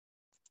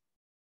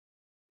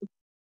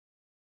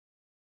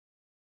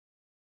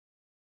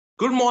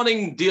Good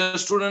morning, dear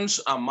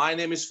students. My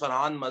name is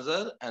Ferhan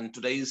Mazher, and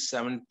today is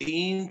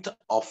 17th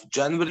of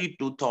January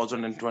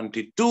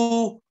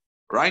 2022.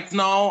 Right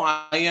now,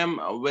 I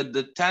am with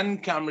the 10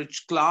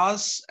 Cambridge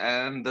class,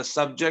 and the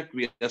subject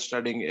we are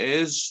studying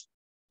is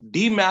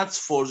D Maths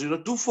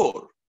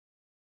 4024.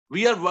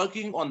 We are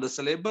working on the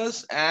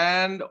syllabus,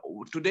 and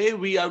today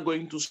we are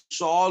going to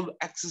solve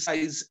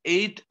exercise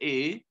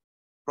 8A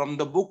from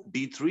the book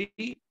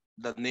D3.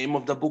 The name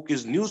of the book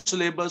is New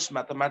Syllabus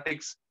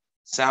Mathematics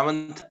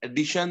 7th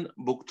edition,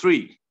 book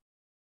 3.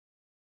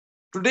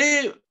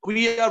 Today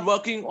we are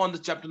working on the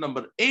chapter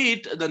number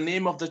 8. The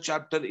name of the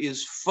chapter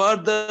is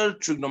Further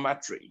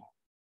Trigonometry.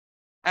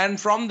 And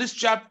from this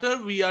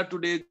chapter, we are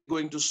today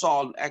going to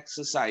solve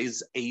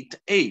exercise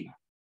 8A.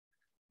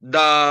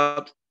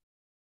 The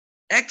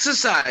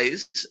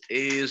exercise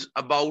is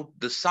about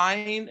the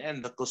sine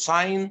and the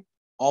cosine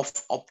of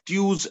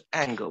obtuse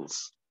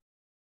angles.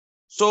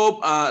 So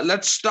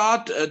let's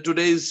start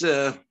today's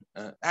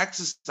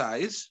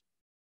exercise.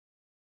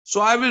 So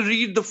I will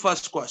read the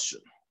first question.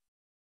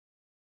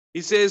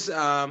 He says,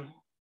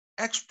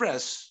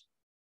 express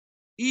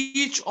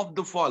each of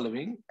the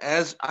following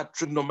as a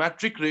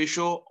trigonometric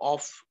ratio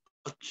of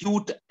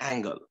acute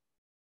angle.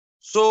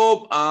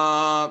 So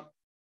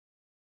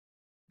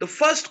the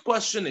first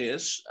question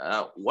is,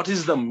 what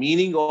is the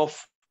meaning of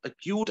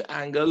acute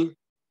angle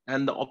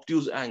and the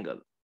obtuse angle?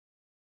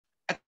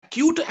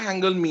 Acute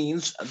angle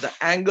means the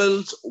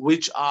angles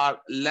which are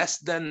less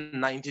than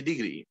 90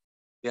 degrees.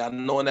 They are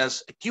known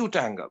as acute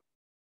angle.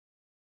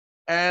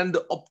 And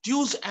the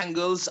obtuse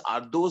angles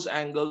are those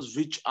angles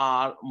which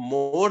are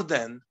more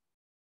than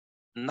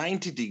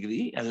 90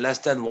 degrees and less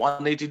than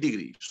 180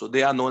 degrees. So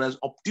they are known as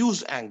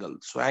obtuse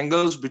angles. So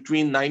angles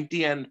between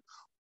 90 and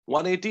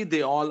 180,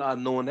 they all are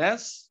known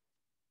as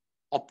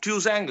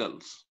obtuse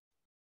angles.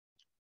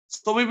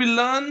 So we will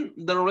learn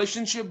the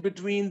relationship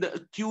between the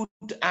acute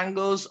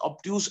angles,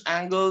 obtuse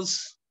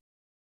angles.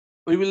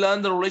 We will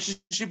learn the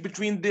relationship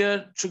between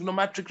their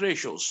trigonometric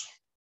ratios,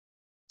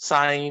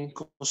 sine,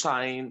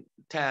 cosine,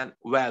 tan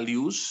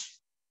values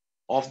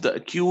of the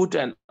acute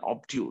and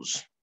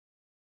obtuse.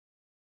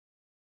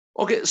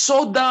 Okay,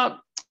 so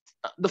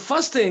the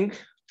first thing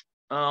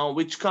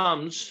which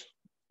comes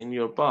in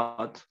your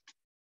path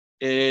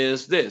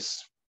is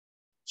this.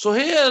 So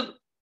here,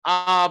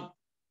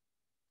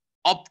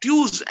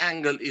 obtuse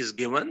angle is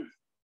given,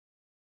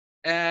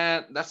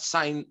 and that's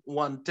sine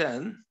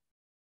 110.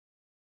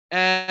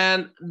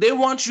 And they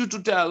want you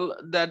to tell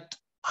that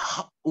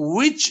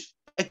which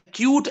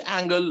acute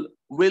angle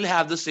will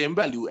have the same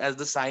value as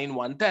the sine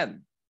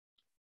 110.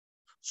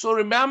 So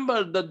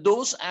remember that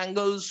those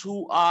angles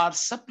who are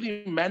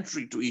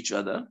supplementary to each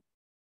other,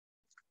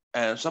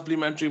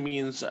 supplementary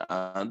means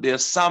their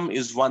sum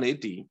is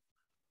 180.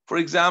 For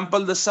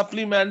example, the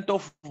supplement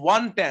of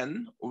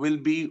 110 will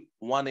be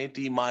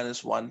 180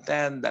 minus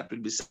 110, that will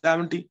be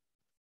 70.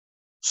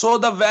 So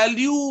the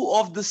value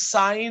of the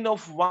sine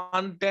of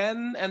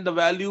 110 and the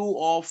value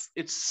of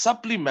its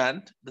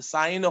supplement, the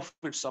sine of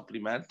its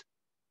supplement,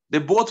 they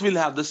both will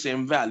have the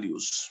same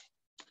values.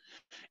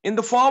 In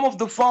the form of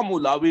the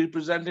formula, we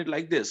represent it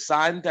like this.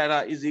 Sine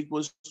theta is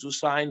equals to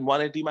sine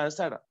 180 minus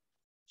theta.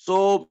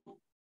 So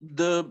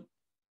an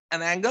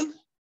angle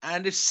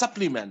and its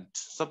supplement.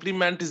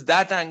 Supplement is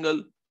that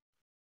angle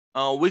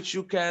which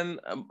you can,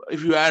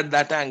 if you add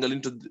that angle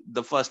into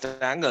the first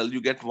angle,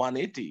 you get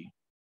 180.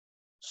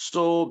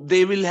 So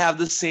they will have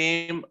the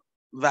same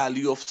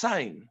value of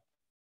sine.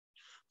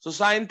 So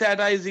sine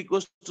theta is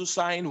equals to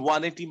sine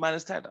 180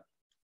 minus theta.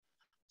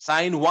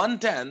 Sine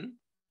 110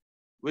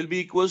 will be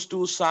equals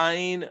to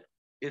sine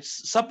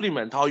its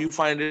supplement. How you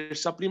find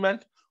its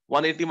supplement?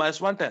 180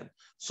 minus 110.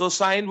 So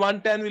sine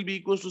 110 will be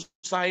equals to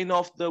sine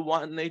of the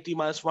 180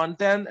 minus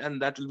 110, and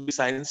that will be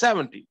sine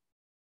 70.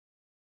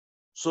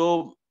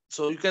 So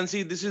you can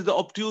see this is the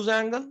obtuse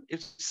angle,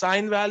 its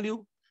sine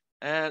value,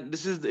 and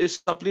this is its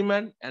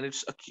supplement, and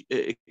it's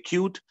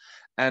acute,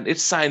 and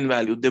its sine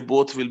value. They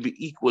both will be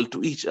equal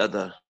to each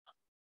other.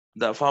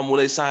 The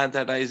formula is sine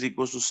theta is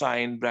equals to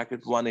sine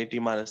bracket 180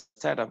 minus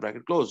theta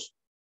bracket close.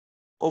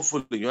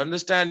 Hopefully you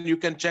understand. You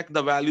can check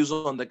the values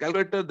on the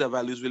calculator. The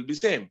values will be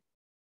same.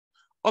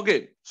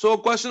 Okay, so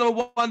question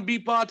number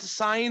 1B part,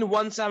 sine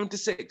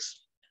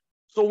 176.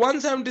 So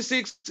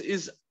 176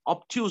 is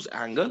obtuse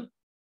angle.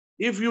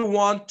 If you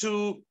want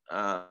to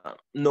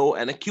know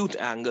an acute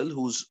angle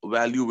whose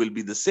value will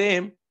be the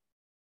same,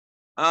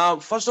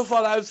 first of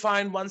all, I will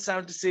find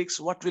 176.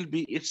 What will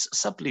be its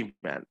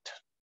supplement?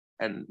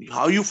 And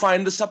how you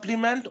find the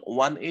supplement?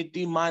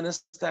 180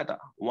 minus theta.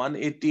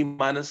 180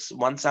 minus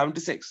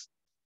 176.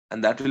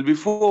 And that will be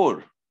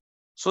 4.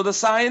 So the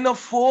sine of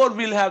 4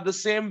 will have the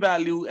same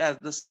value as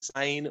the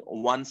sine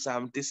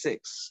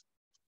 176.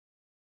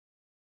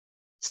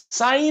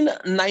 Sine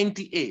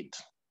 98.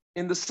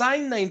 In the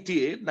sine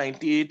 98,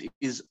 98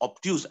 is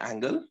obtuse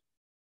angle.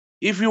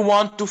 If you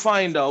want to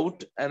find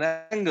out an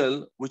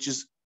angle which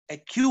is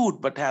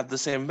acute but have the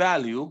same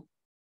value,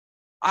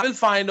 I will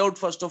find out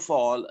first of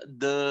all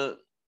the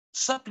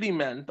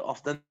supplement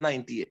of the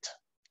 98.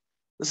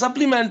 The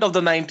supplement of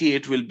the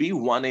 98 will be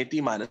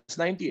 180 minus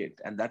 98,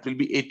 and that will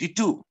be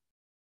 82.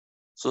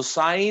 So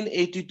sine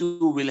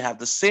 82 will have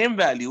the same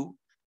value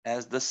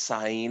as the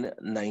sine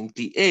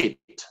 98.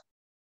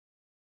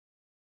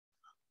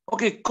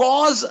 Okay,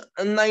 cos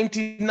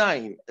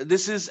 99.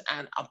 This is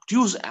an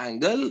obtuse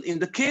angle. In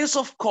the case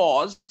of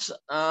cos,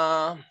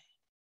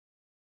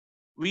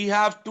 we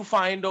have to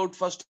find out,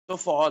 first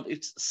of all,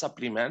 its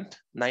supplement.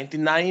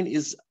 99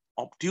 is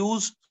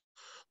obtuse.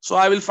 So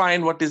I will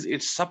find what is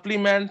its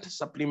supplement.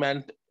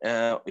 Supplement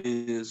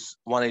is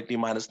 180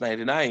 minus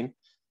 99.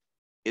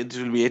 It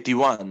will be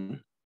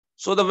 81.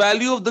 So the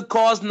value of the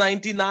cos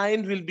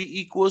 99 will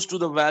be equals to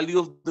the value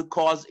of the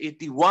cos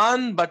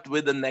 81, but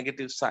with a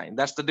negative sign.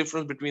 That's the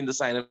difference between the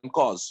sine and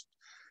cos.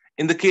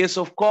 In the case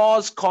of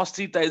cos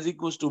theta is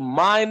equals to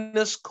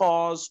minus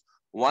cos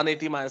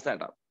 180 minus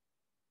theta.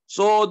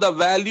 So the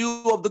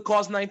value of the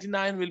cos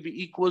 99 will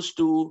be equals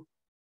to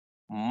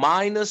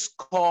minus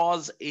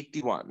cos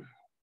 81.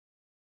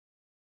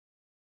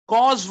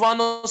 Cos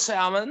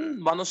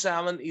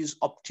 107 is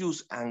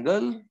obtuse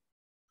angle.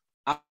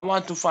 I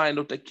want to find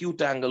out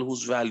acute angle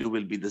whose value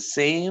will be the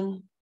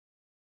same.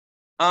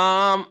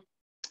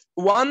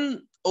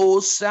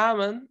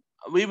 107,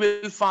 we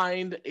will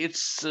find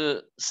its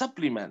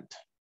supplement.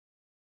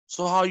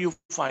 So how you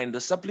find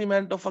the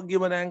supplement of a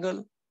given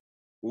angle?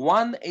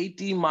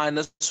 180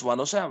 minus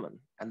 107,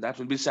 and that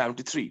will be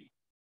 73.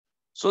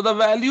 So the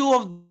value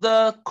of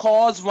the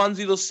cos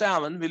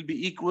 107 will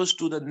be equals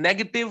to the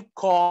negative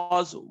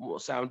cos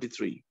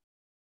 73.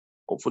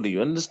 Hopefully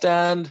you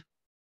understand.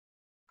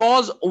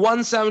 Cos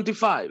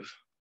 175.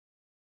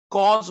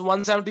 Cos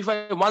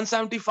 175.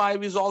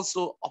 175 is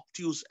also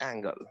obtuse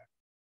angle.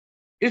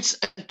 Its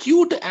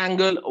acute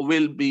angle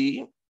will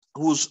be,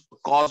 whose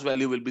cos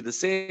value will be the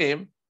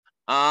same,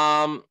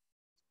 will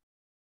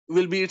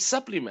be its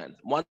supplement.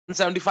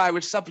 175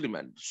 its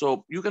supplement.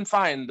 So you can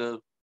find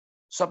the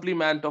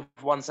supplement of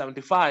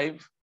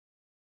 175.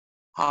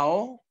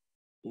 How?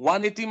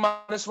 180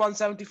 minus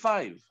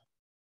 175.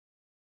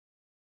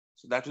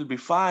 So that will be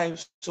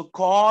 5. So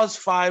cos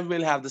 5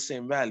 will have the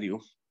same value.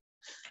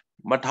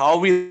 But how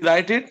we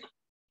write it?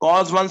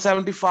 Cos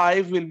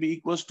 175 will be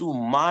equals to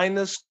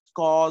minus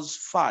cos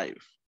 5.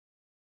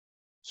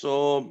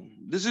 So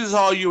this is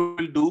how you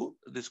will do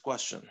this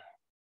question.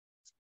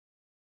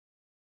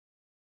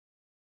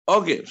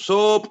 Okay,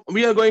 so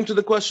we are going to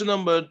the question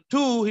number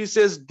 2. He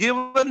says,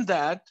 given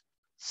that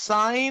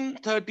sine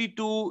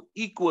 32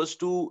 equals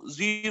to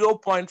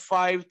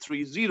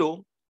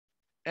 0.530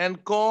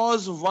 and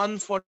cos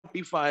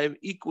 145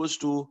 equals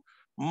to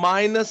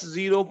minus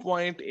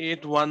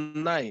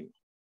 0.819.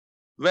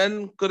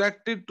 When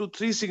corrected to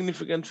 3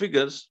 significant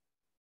figures,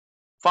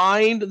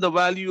 find the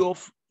value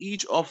of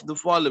each of the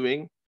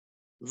following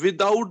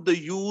without the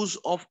use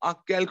of a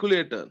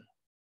calculator.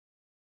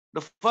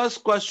 The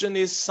first question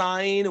is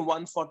sine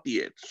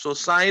 148. So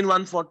sine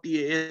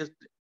 148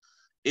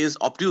 is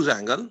obtuse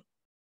angle.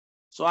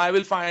 So I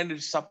will find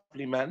its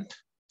supplement.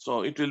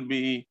 So it will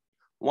be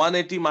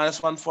 180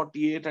 minus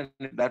 148, and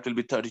that will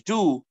be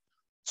 32.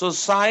 So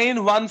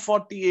sine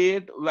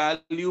 148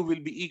 value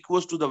will be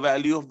equals to the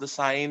value of the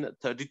sine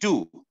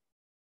 32.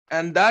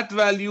 And that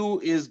value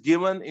is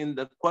given in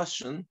the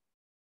question.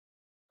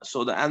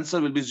 So the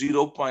answer will be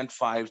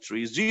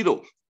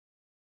 0.530.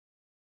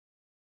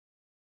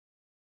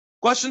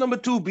 Question number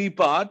 2, B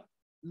part.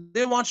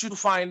 They want you to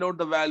find out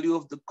the value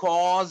of the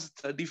cos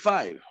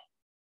 35.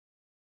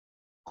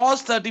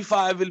 Cos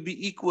 35 will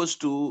be equals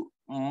to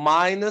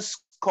minus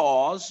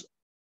cos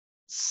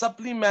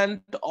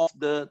supplement of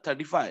the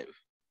 35.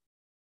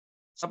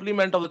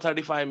 Supplement of the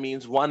 35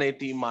 means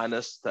 180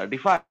 minus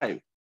 35.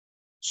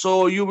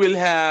 So you will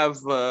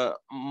have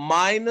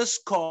minus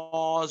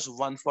cos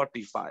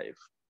 145.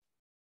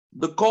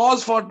 The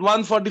cos for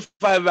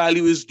 145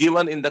 value is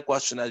given in the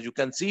question. As you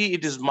can see,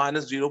 it is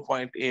minus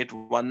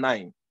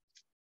 0.819.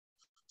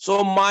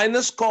 So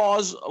minus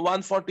cos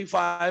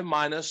 145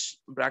 minus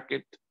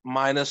bracket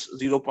minus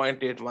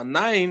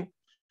 0.819.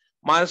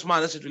 Minus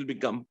minus, it will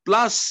become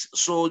plus.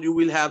 So you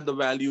will have the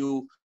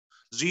value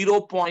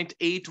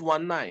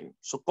 0.819.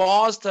 So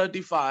cos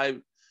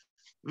 35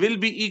 will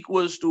be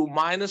equals to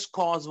minus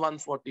cos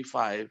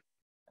 145.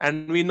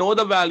 And we know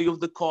the value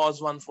of the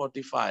cos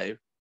 145.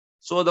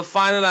 So the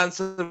final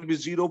answer will be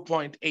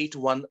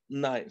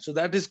 0.819. So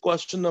that is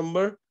question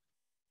number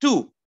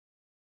 2.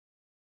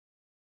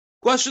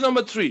 Question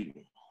number 3.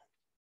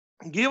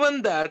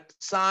 Given that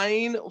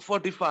sine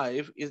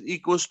 45 is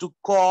equals to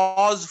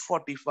cos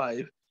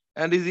 45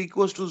 and is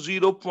equals to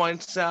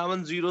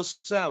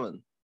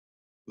 0.707,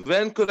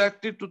 when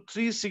corrected to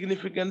 3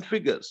 significant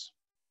figures,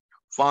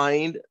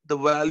 find the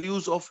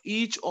values of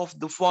each of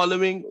the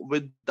following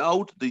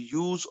without the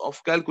use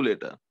of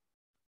calculator.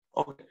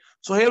 Okay,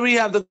 so here we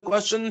have the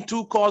question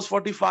 2 cos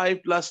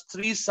 45 plus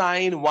 3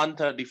 sine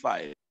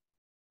 135.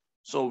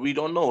 So we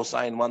don't know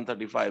sine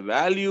 135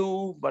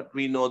 value, but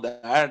we know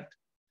that.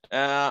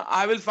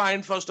 I will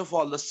find first of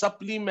all the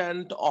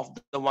supplement of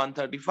the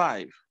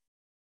 135.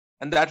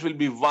 And that will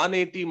be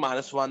 180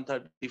 minus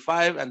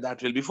 135, and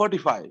that will be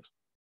 45.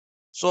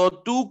 So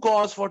 2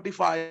 cos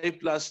 45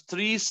 plus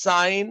 3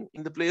 sine,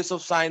 in the place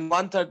of sine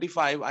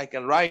 135, I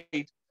can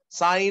write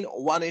sine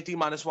 180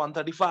 minus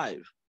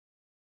 135.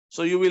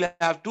 So you will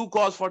have 2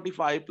 cos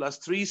 45 plus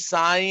 3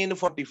 sine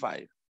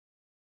 45.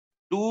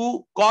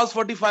 2 cos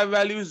 45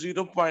 value is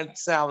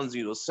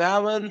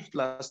 0.707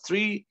 plus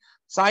 3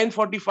 sine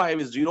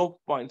 45 is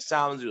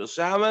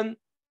 0.707.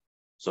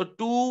 So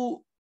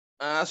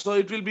so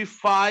it will be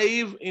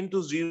 5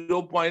 into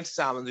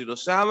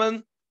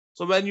 0.707.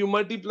 So when you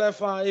multiply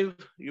 5,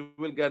 you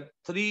will get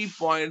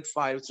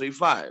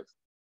 3.535.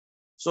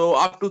 So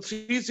up to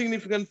 3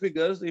 significant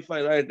figures, if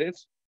I write it,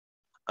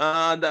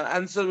 the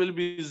answer will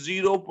be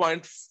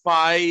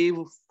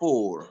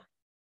 0.54.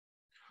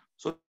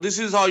 So this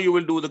is how you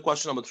will do the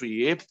question number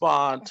 3A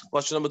part.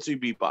 Question number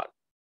 3B part.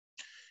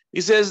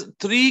 It says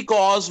 3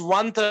 cos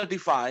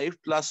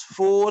 135 plus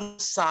 4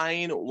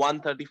 sine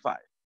 135.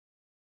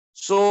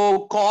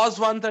 So cos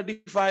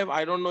 135,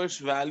 I don't know its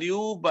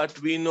value,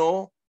 but we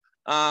know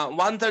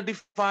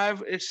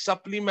 135, its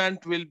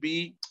supplement will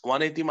be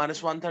 180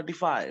 minus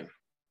 135.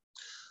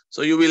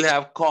 So you will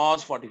have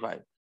cos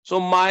 45. So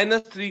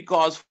minus 3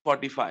 cos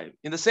 45.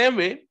 In the same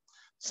way,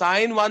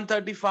 sine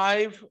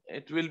 135,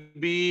 it will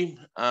be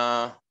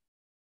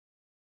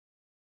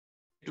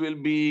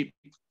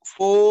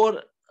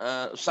 4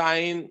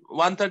 sine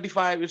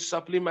 135, its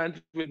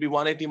supplement will be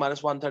 180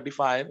 minus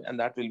 135, and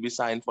that will be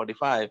sine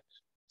 45.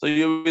 So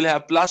you will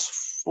have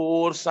plus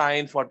 4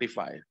 sine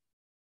 45.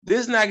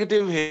 This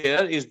negative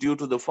here is due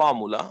to the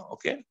formula,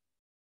 okay?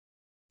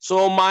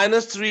 So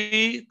minus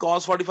 3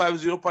 cos 45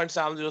 is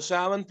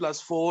 0.707 plus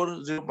 4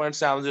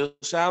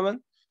 0.707.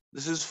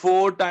 This is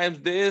 4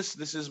 times this.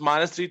 This is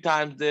minus 3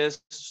 times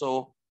this.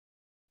 So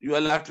you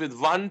are left with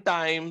 1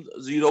 times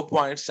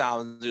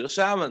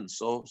 0.707.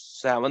 So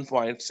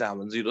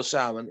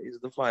 7.707 is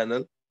the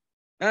final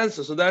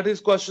answer. So that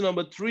is question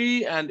number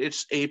 3, and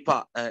it's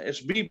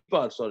it's B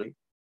part, sorry.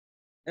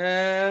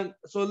 And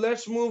so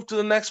let's move to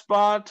the next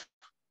part.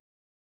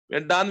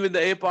 We're done with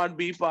the A part,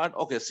 B part.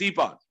 Okay, C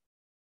part.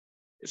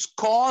 It's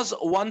cos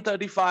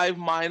 135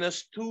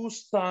 minus 2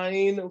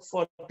 sine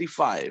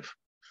 45.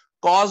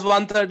 Cos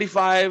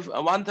 135,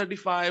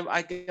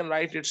 I can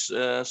write its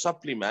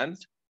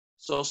supplement.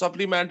 So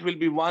supplement will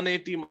be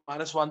 180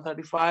 minus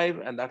 135,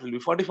 and that will be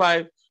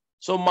 45.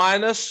 So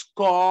minus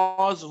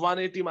cos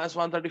 180 minus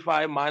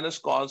 135 minus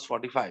cos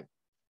 45.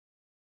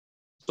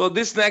 So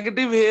this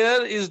negative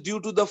here is due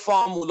to the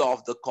formula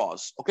of the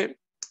cos. Okay.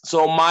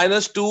 So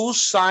minus 2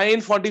 sine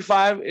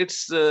 45,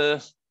 it's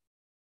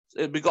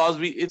because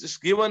it is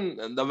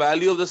given the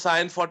value of the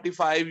sine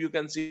 45, you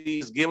can see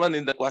is given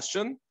in the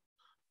question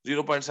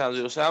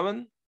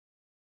 0.707.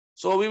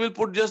 So we will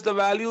put just the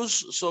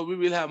values. So we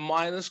will have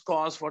minus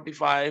cos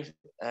 45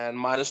 and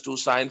minus 2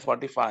 sine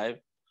 45.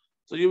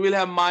 So you will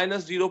have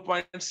minus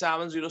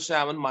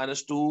 0.707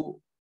 minus 2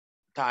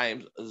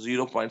 times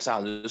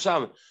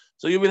 0.707.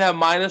 So you will have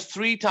minus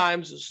 3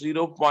 times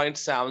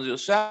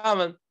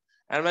 0.707.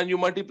 And when you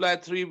multiply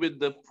 3 with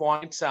the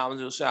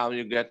 0.707,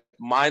 you get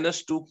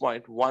minus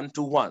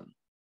 2.121.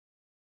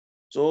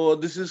 So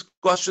this is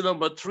question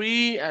number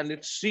 3, and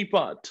it's C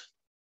part.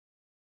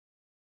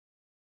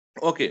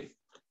 Okay.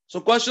 So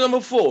question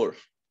number 4.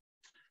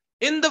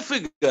 In the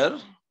figure,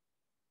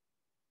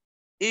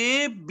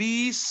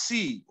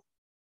 ABC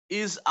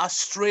is a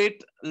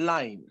straight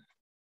line.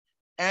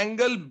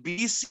 Angle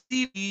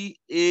BCD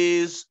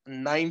is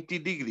 90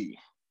 degree.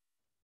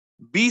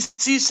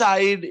 BC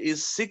side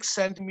is 6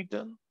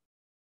 centimeter.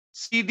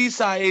 CD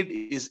side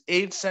is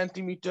 8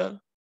 centimeter.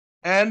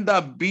 And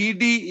the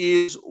BD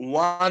is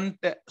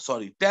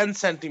 10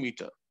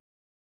 centimeter.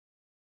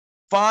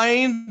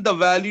 Find the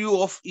value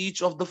of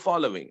each of the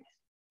following.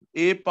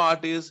 A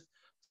part is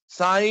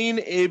sine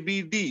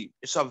ABD.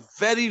 It's a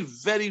very,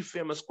 very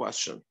famous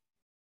question,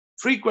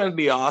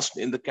 frequently asked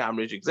in the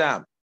Cambridge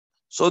exam.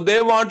 So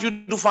they want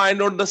you to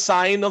find out the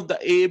sine of the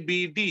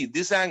ABD,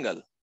 this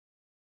angle.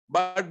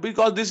 But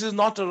because this is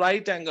not a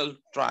right angle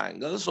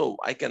triangle, so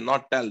I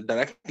cannot tell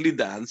directly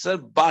the answer,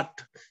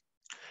 but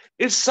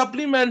its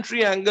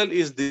supplementary angle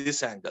is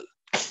this angle.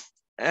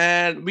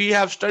 And we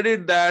have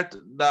studied that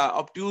the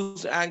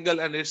obtuse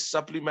angle and its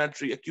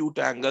supplementary acute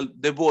angle,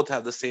 they both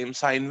have the same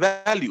sine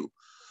value.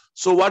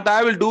 So what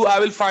I will do, I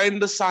will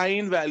find the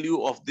sine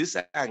value of this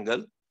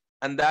angle,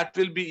 and that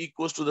will be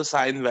equals to the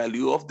sine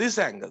value of this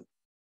angle.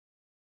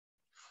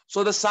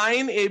 So the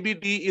sine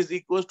ABD is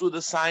equals to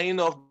the sine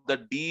of the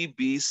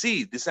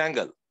DBC, this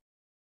angle.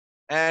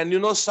 And you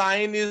know,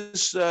 sine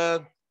is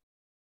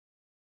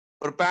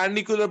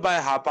perpendicular by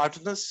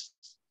hypotenuse,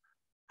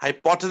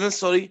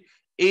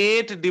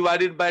 8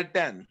 divided by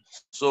 10.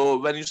 So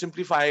when you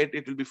simplify it,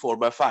 it will be 4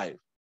 by 5.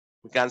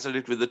 We cancel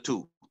it with the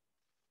 2.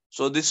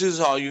 So this is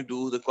how you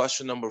do the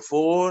question number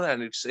 4,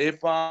 and it's A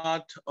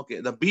part. Okay,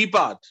 the B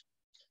part.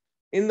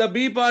 In the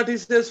B part, it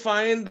says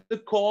find the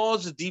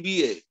cos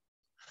DBA.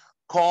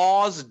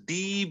 Cos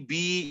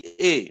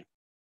DBA.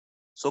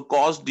 So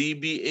cos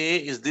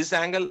DBA is this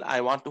angle.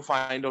 I want to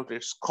find out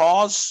its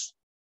cos,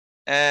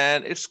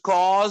 and its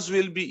cos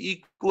will be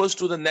equals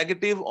to the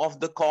negative of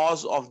the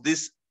cos of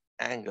this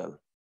angle.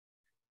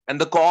 And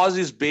the cos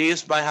is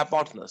based by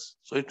hypotenuse.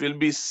 So it will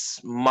be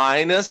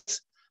minus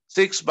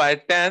 6 by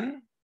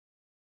 10.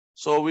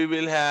 So we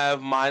will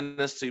have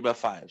minus 3 by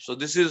 5. So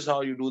this is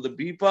how you do the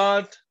B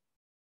part.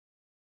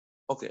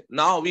 Okay,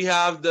 now we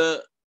have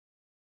the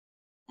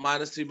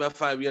minus 3 by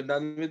 5. We are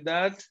done with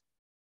that.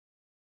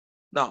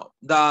 Now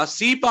the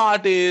C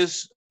part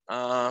is,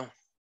 so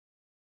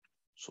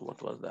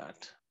what was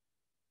that?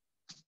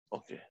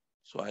 Okay,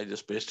 so I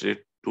just pasted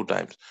it 2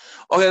 times.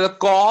 Okay, the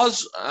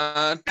cos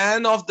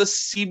tan of the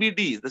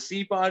CBD. The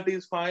C part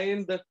is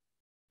find the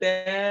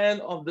tan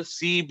of the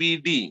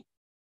CBD.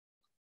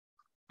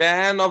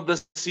 Tan of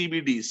the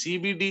CBD.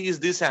 CBD is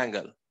this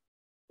angle.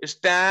 Its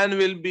tan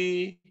will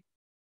be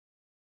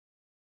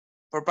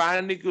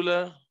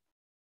perpendicular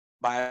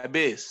by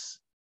base.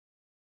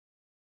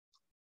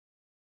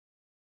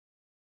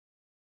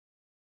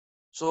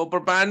 So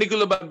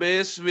perpendicular by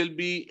base will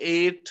be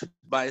 8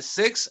 by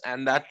 6,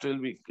 and that will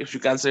be, if you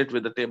cancel it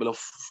with the table of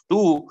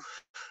 2,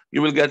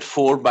 you will get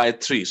 4 by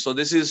 3. So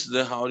this is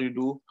the how you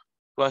do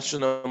question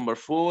number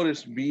 4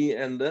 is B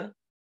and the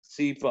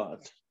C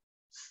part.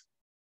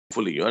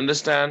 Fully, you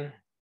understand?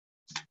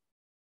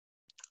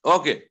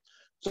 Okay.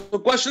 So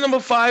question number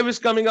 5 is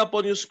coming up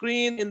on your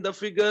screen. In the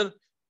figure,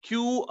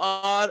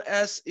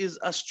 QRS is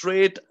a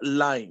straight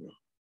line.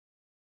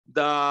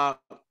 The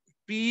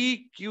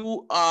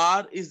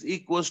PQR is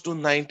equals to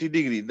 90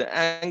 degree. The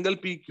angle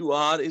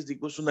PQR is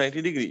equals to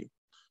 90 degree.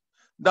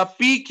 The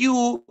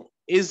PQ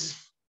is,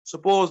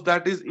 suppose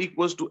that is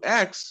equals to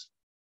X,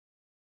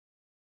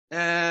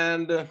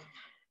 and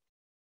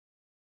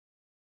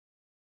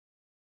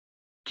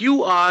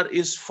QR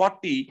is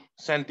 40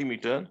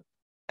 centimeter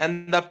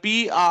and the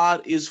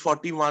PR is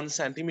 41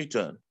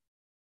 centimeter.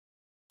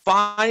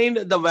 Find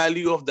the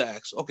value of the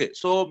X. Okay,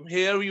 so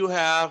here you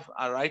have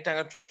a right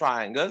angle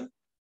triangle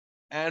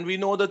and we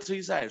know the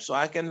 3 sides. So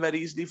I can very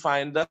easily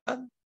find the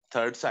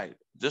 3rd side.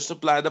 Just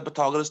apply the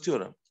Pythagoras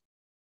theorem.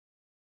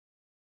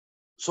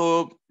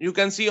 So you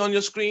can see on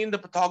your screen the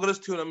Pythagoras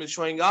theorem is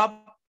showing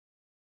up.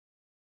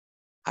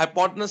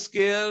 Hypotenuse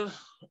square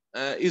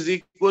is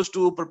equals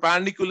to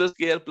perpendicular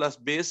square plus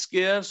base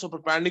square. So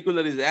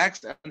perpendicular is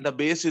X and the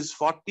base is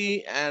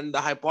 40 and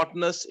the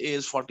hypotenuse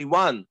is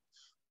 41.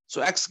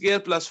 So X square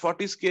plus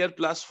 40 square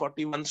plus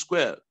 41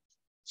 square.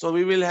 So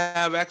we will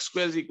have X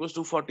square is equals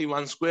to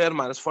 41 square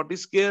minus 40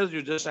 square.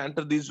 You just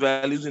enter these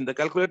values in the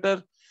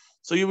calculator.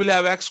 So you will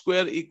have X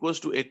square equals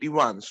to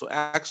 81. So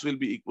X will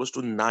be equals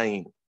to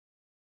 9.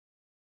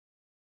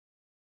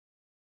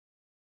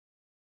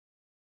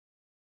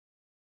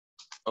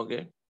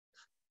 Okay.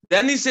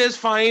 Then he says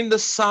find the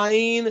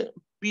sine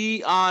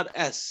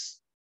PRS.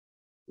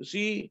 You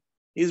see,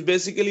 he's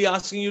basically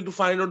asking you to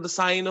find out the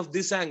sine of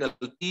this angle,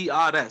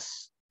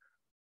 PRS.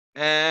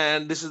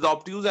 And this is the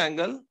obtuse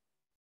angle.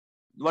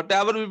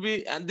 Whatever will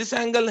be, and this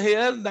angle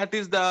here, that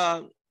is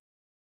the,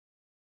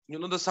 you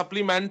know, the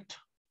supplement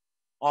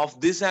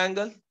of this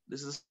angle.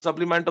 This is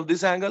supplement of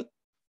this angle.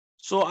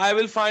 So I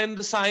will find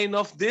the sine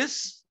of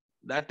this,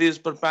 that is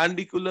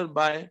perpendicular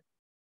by,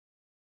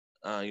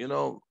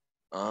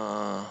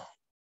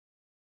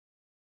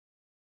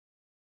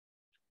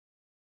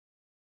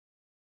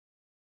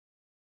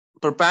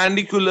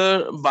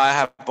 perpendicular by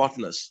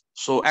hypotenuse.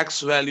 So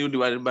X value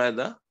divided by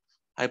the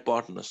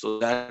hypotenuse. So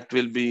that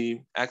will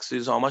be, X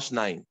is how much?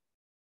 9.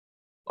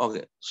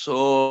 Okay,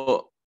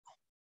 so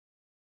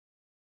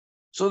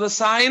the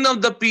sine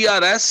of the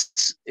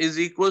PRS is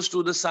equals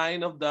to the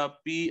sine of the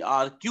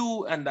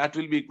PRQ, and that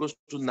will be equals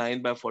to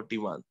 9 by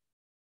 41.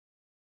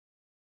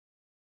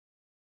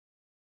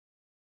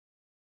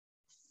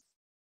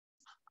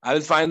 I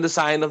will find the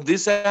sine of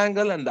this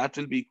angle, and that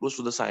will be equals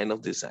to the sine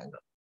of this angle.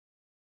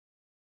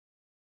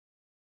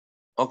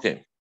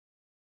 Okay.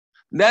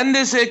 Then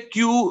they say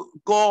Q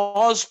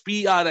cos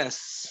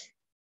PRS.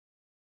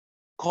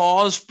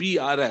 Cos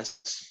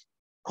PRS.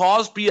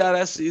 Cos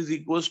PRS is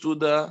equals to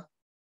the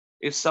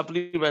its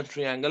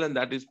supplementary angle, and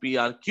that is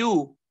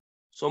PRQ.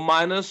 So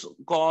minus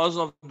cos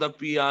of the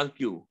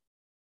PRQ.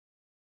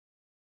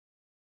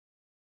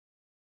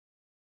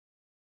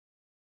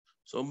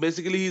 So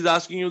basically he's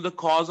asking you the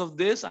cos of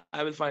this.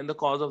 I will find the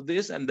cos of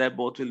this, and they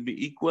both will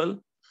be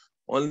equal.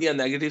 Only a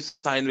negative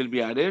sign will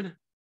be added.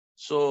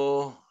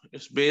 So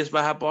it's based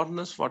by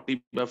hypotenuse,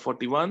 40 by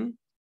 41.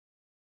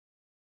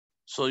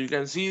 So you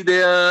can see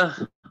there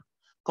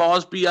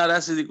cos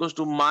PRS is equals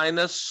to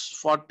minus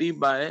 40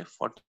 by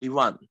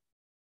 41.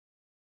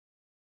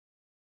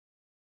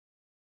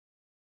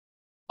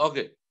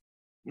 Okay.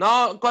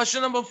 Now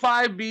question number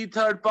 5B,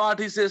 3rd part,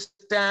 he says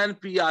tan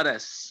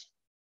PRS.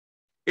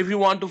 If you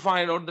want to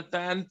find out the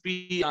tan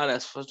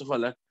PRS, first of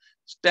all,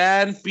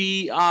 tan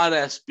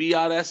PRS.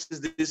 PRS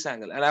is this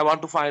angle, and I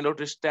want to find out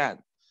its tan.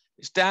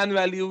 Its tan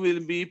value will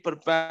be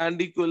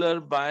perpendicular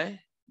by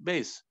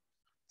base.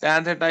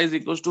 Tan theta is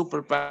equals to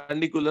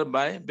perpendicular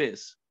by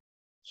base.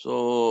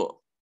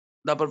 So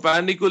the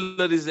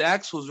perpendicular is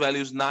X, whose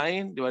value is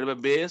 9, divided by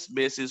base.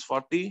 Base is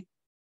 40.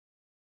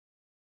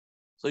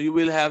 So you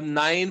will have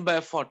 9 by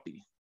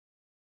 40.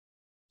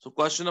 So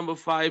question number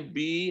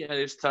 5B and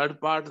its third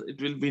part,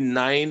 it will be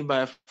 9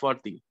 by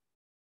 40.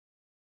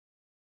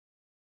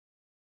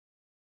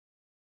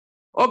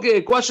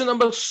 Okay, question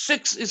number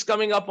 6 is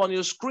coming up on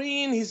your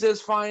screen. He says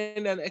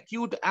find an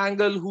acute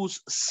angle whose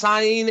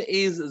sine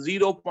is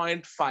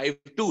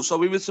 0.52. So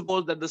we will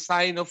suppose that the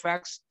sine of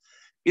x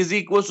is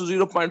equal to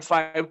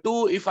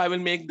 0.52. If I will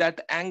make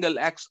that angle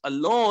x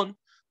alone,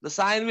 the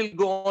sine will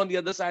go on the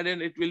other side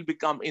and it will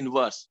become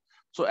inverse.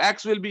 So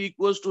x will be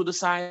equal to the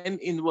sine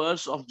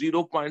inverse of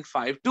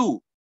 0.52.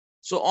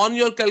 So on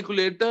your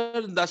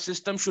calculator, the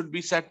system should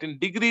be set in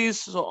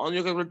degrees. So on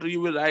your calculator, you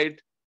will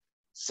write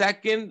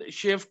second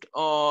shift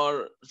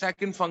or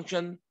second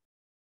function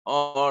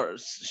or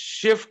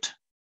shift,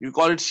 you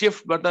call it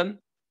shift button.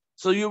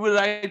 So you will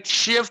write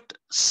shift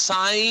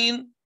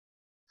sine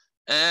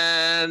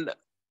and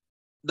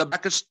the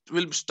brackets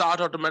will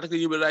start automatically.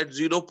 You will write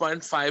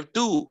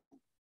 0.52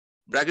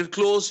 bracket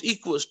close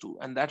equals to,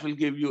 and that will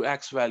give you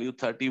x value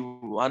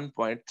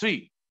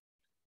 31.3.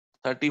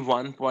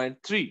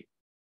 31.3.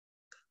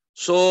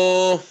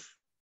 So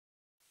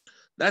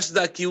that's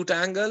the acute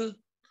angle.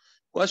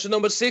 Question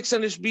number 6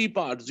 and its B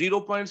part,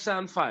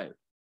 0.75.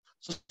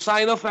 So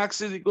sine of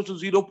x is equal to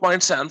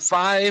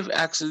 0.75.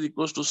 X is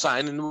equal to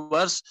sine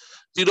inverse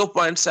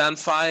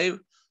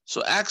 0.75.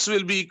 So x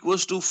will be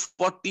equals to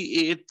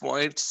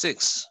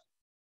 48.6.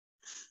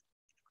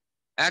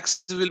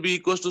 X will be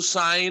equals to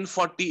sine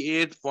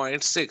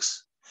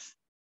 48.6.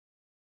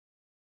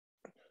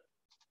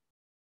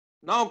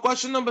 Now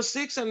question number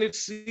 6 and its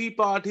C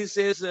part, he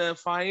says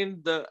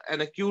find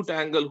an acute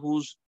angle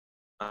whose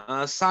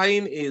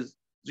sine is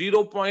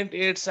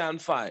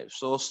 0.875.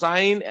 So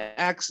sine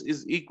x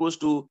is equals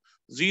to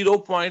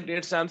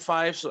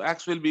 0.875. So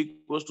x will be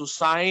equals to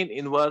sine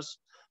inverse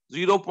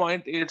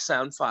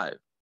 0.875.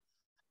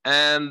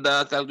 And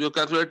your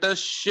calculator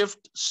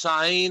shift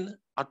sine,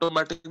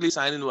 automatically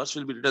sine inverse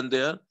will be written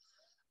there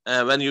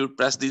when you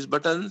press these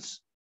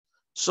buttons.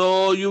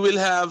 So you will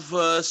have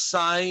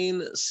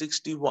sine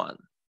 61.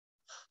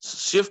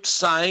 Shift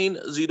sine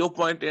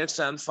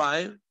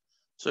 0.875.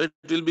 So it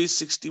will be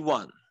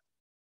 61.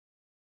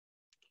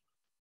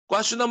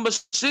 Question number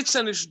 6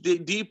 and its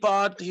D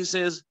part, he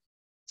says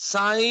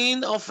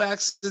sine of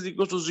x is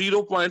equal to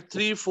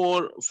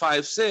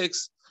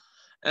 0.3456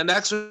 and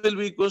x will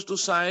be equal to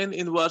sine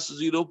inverse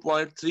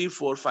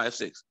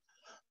 0.3456.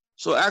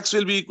 So x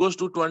will be equal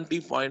to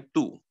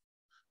 20.2.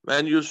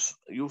 When you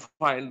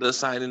find the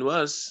sine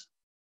inverse,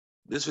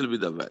 this will be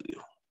the value.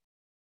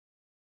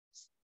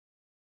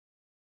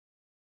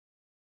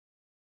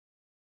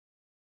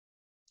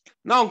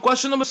 Now,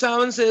 question number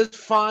 7 says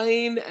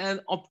find an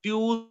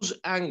obtuse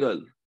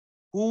angle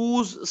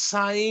whose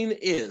sine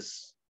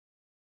is.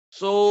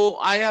 So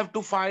I have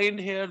to find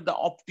here the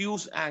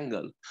obtuse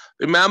angle.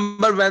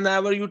 Remember,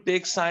 whenever you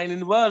take sine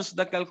inverse,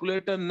 the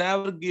calculator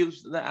never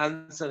gives the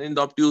answer in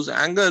the obtuse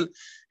angle.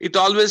 It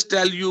always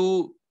tell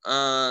you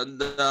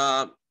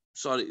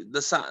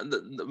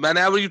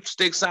whenever you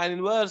take sine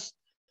inverse,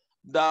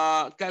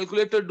 the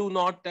calculator do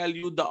not tell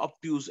you the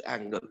obtuse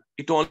angle.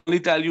 It only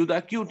tell you the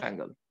acute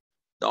angle.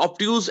 The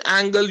obtuse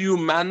angle you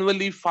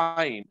manually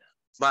find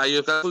by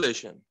your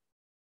calculation.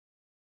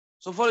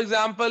 So for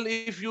example,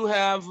 if you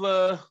have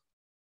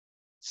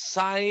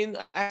sine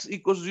x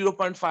equals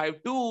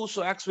 0.52,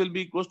 so x will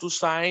be equals to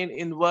sine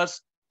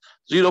inverse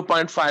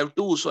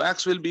 0.52. So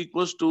x will be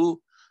equals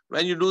to,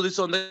 when you do this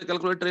on the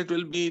calculator, it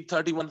will be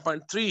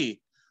 31.3.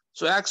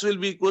 So x will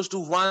be equals to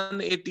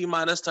 180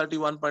 minus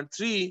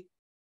 31.3,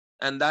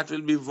 and that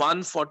will be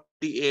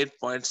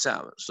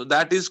 148.7. So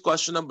that is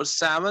question number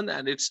 7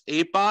 and its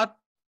A part.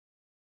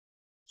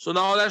 So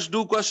now let's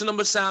do question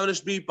number 7, its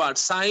B part.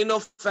 Sine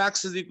of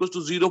x is equals to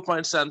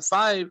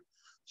 0.75.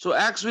 So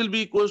x will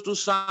be equals to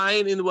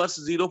sine inverse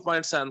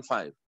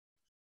 0.75.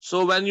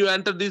 So when you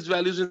enter these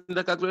values in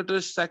the calculator,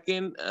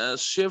 second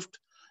shift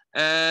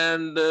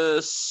and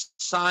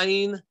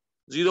sine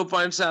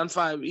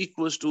 0.75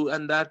 equals to,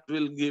 and that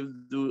will give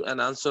you an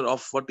answer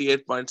of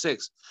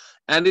 48.6.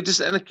 And it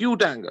is an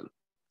acute angle.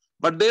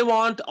 But they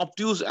want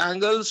obtuse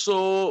angle.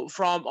 So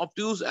from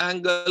obtuse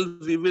angle,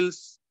 we will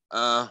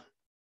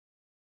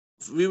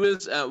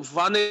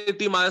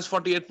 180 minus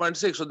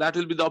 48.6. So that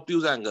will be the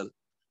obtuse angle.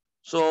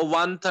 So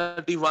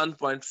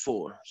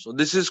 131.4. So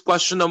this is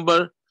question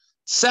number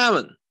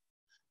 7.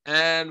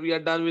 And we are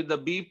done with the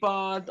B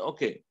part.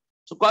 Okay.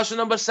 So question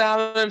number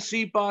 7 and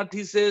C part,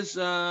 he says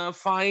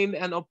find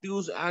an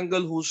obtuse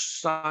angle whose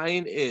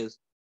sine is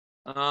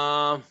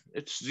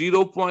it's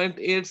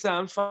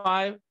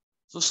 0.875.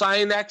 So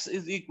sine x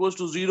is equals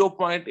to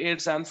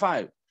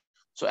 0.875.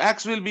 So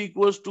x will be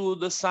equals to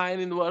the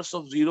sine inverse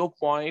of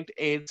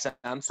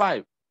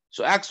 0.875.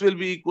 So x will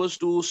be equals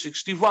to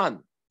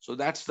 61. So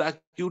that's the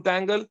acute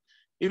angle.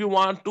 If you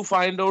want to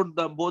find out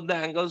both the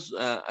angles,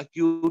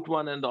 acute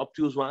one and the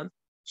obtuse one.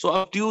 So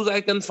obtuse,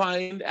 I can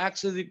find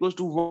x is equals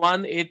to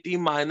 180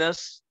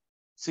 minus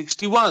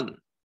 61.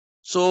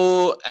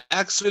 So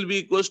x will be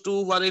equals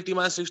to 180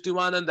 minus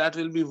 61, and that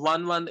will be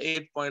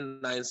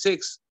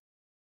 118.96.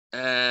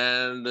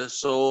 And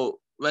so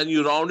when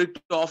you round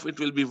it off, it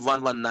will be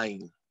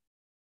 119.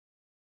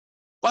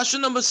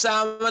 Question number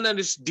 7, and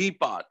it's D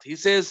part. He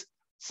says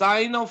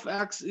sine of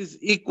x is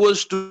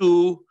equals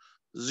to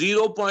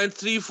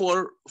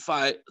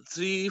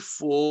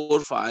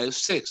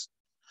 0.3456.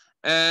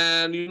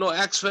 And you know,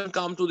 x when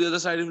come to the other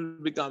side, it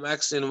will become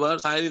x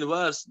inverse, sine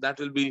inverse. That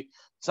will be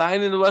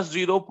sine inverse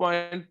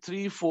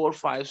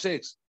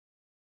 0.3456.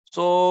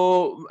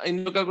 So in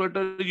your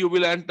calculator, you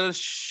will enter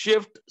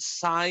shift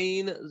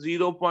sine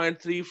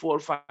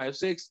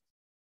 0.3456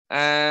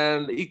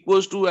 and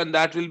equals to, and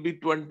that will be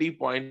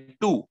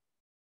 20.2.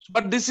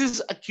 But this is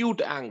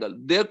acute angle.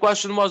 Their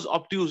question was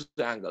obtuse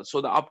angle.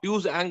 So the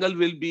obtuse angle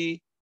will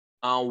be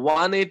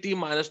 180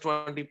 minus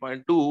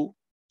 20.2.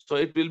 So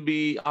it will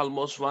be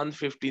almost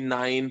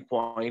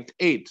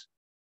 159.8.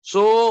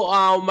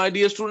 So my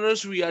dear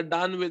students, we are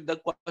done with the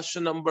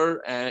question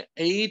number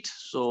 8.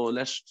 So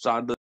let's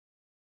start the.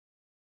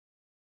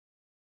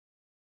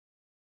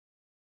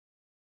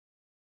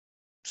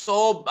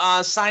 So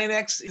sine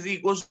x is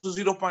equals to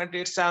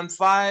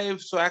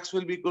 0.875. So x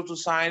will be equal to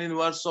sine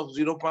inverse of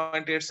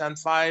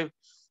 0.875.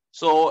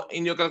 So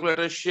in your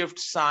calculator, shift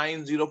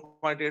sine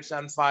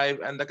 0.875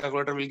 and the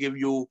calculator will give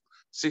you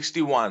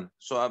 61.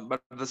 So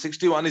but the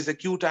 61 is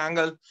acute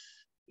angle.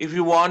 If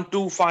you want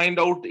to find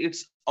out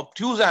its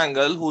obtuse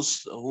angle,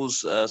 whose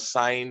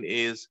sine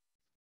is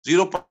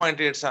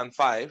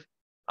 0.875,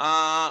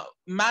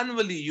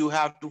 manually you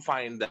have to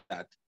find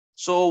that.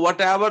 So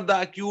whatever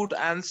the acute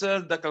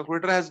answer the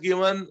calculator has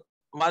given,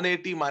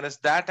 180 minus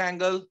that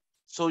angle.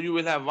 So you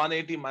will have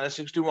 180 minus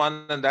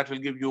 61, and that will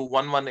give you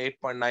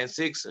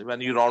 118.96.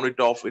 When you round it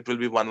off, it will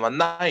be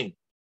 119.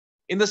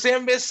 In the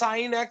same way,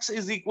 sine x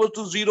is equal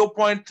to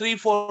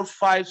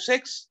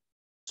 0.3456.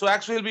 So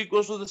x will be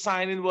equal to the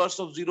sine inverse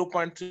of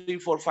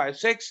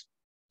 0.3456.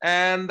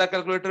 And the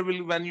calculator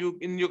will, when you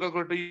in your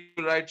calculator, you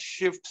write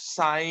shift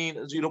sine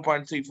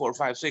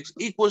 0.3456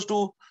 equals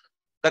to,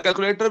 the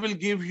calculator will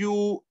give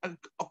you an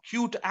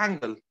acute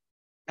angle,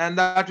 and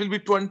that will be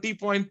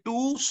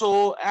 20.2.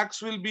 So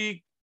x will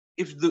be,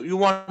 if you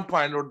want to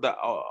find out the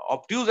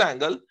obtuse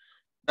angle,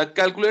 the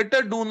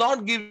calculator do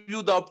not give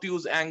you the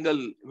obtuse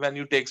angle when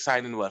you take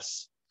sine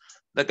inverse.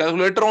 The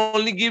calculator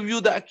only give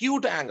you the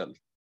acute angle.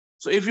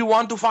 So if you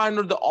want to find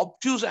out the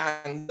obtuse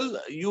angle,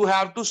 you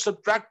have to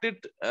subtract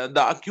it,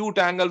 the acute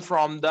angle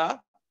from the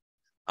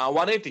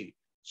 180.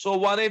 So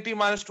 180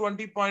 minus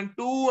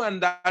 20.2,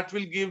 and that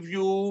will give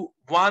you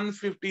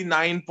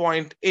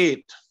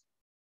 159.8.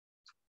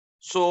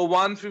 So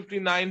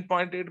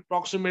 159.8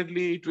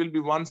 approximately, it will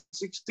be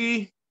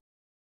 160.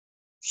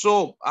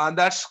 So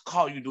that's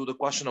how you do the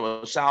question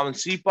number 7,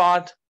 C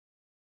part.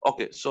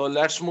 Okay, so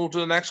let's move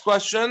to the next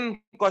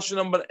question. Question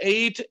number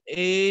 8,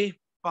 A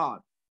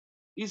part.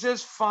 He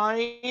says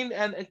find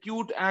an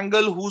acute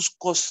angle whose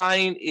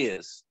cosine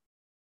is.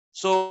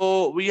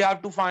 So we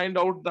have to find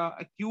out the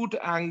acute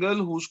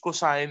angle whose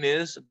cosine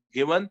is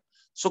given.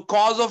 So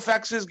cos of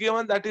x is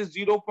given, that is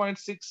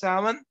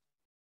 0.67.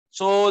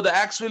 So the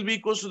x will be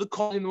equal to the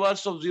cos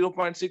inverse of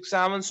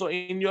 0.67. So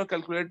in your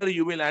calculator,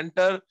 you will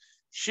enter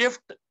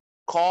shift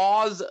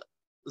cos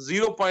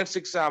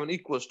 0.67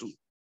 equals to.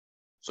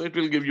 So it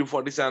will give you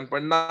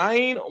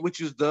 47.9,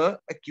 which is the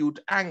acute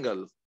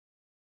angle.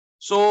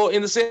 So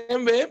in the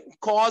same way,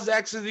 cos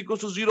x is equal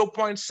to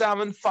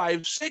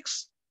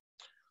 0.756.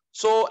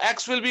 So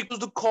x will be equal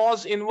to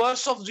cos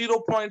inverse of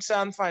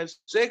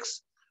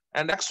 0.756,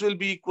 and x will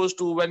be equals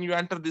to, when you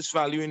enter this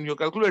value in your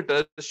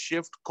calculator,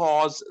 shift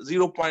cos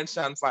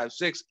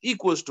 0.756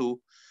 equals to,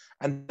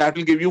 and that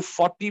will give you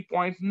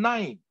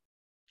 40.9.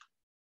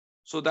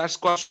 So that's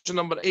question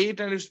number 8,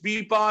 and it's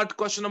B part.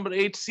 Question number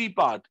 8, C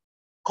part.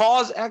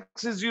 Cos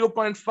x is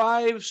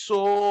 0.5,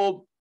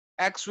 so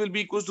x will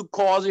be equals to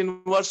cos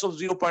inverse of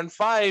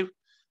 0.5.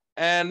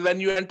 And when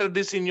you enter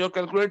this in your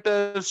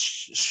calculator,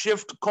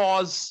 shift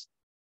cos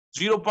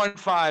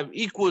 0.5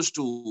 equals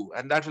to,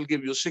 and that will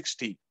give you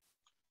 60.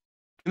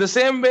 In the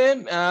same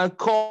way,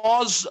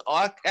 cos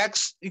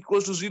x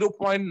equals to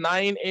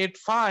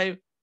 0.985.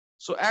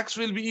 So x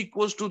will be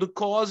equals to the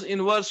cos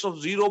inverse of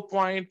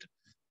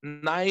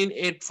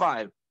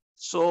 0.985.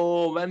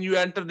 So when you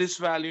enter this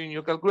value in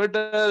your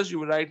calculators,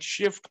 you write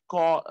shift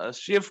cos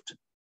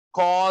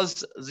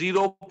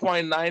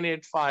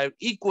 0.985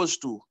 equals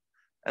to,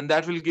 and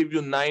that will give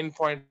you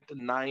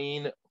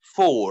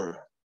 9.94.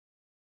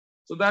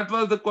 So that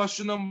was the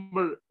question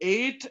number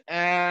 8.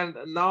 And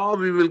now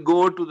we will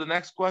go to the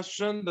next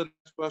question. The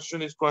next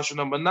question is question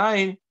number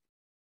 9.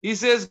 He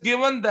says,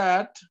 given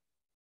that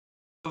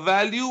the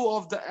value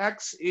of the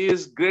x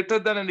is greater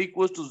than or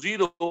equals to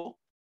 0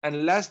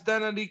 and less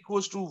than or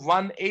equals to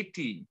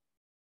 180,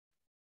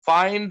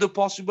 find the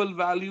possible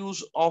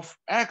values of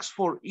x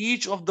for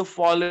each of the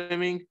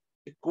following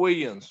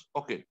equations.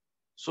 Okay.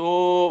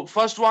 So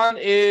first one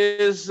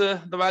is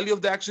the value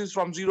of the x is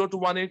from 0 to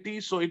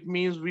 180. So it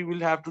means we will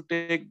have to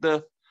take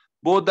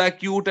both the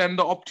acute and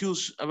the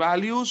obtuse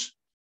values.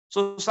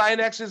 So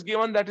sine x is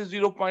given, that is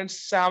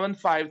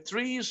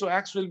 0.753. So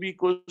x will be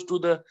equal to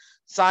the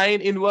sine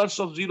inverse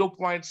of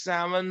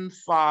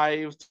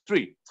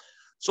 0.753.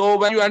 So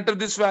when you enter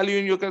this value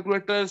in your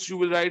calculators, you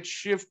will write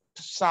shift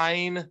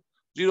sine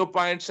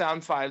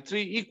 0.753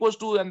 equals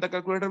to, and the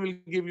calculator will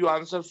give you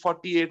answer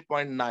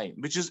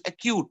 48.9, which is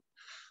acute.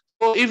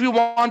 So if you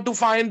want to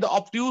find the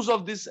obtuse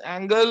of this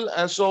angle,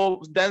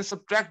 so then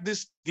subtract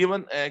this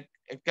given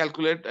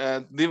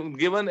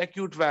given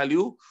acute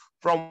value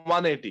from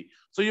 180.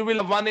 So you will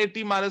have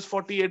 180 minus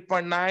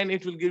 48.9.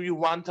 It will give you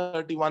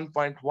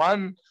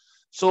 131.1.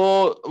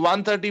 So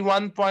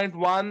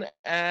 131.1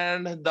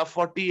 and the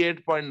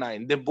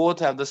 48.9, they both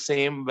have the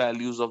same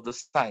values of the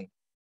sine.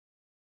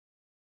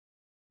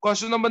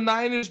 Question number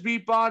 9 is B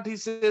part. He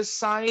says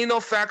sine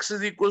of x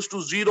is equals to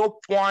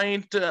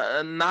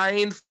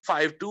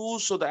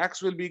 0.952. So the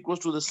x will be equals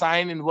to the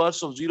sine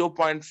inverse of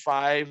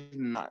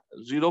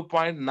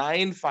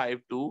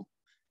 0.952.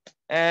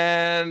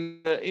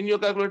 And in your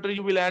calculator,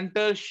 you will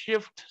enter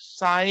shift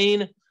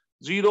sine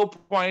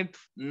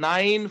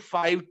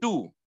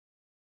 0.952.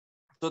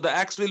 So the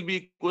x will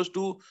be equals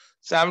to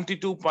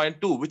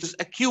 72.2, which is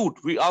acute.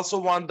 We also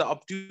want the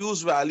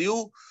obtuse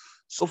value.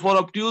 So for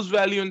obtuse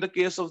value in the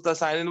case of the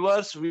sine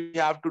inverse, we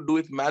have to do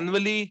it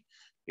manually.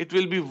 It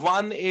will be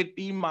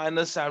 180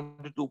 minus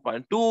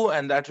 72.2,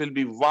 and that will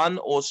be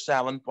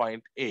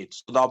 107.8.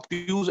 So the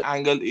obtuse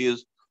angle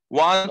is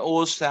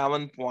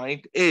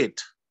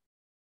 107.8.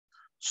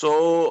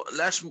 So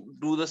let's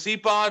do the C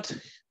part.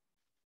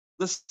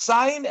 The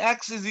sine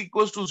x is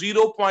equals to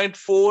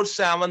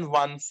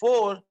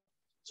 0.4714.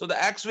 So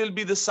the x will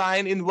be the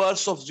sine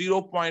inverse of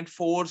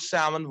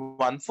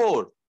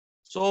 0.4714.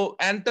 So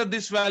enter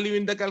this value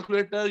in the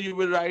calculator. You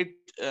will write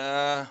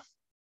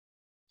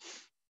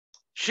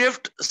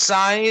shift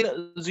sine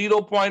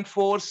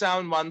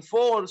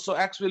 0.4714. So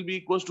x will be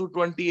equals to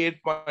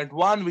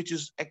 28.1, which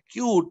is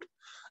acute.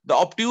 The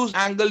obtuse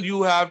angle,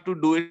 you have to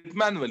do it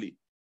manually.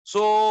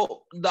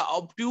 So the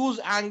obtuse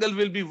angle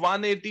will be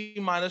 180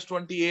 minus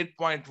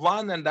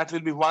 28.1, and that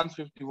will be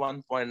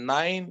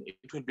 151.9.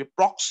 It will be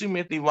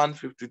approximately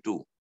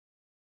 152.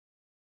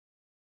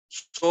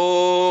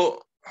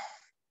 So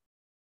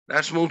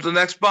let's move to the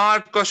next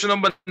part. Question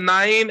number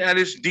 9, and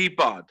it's D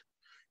part.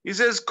 He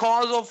says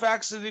cos of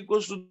x is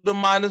equals to the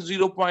minus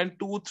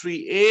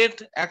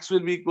 0.238. X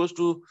will be equals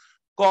to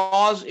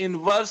cos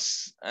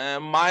inverse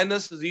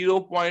minus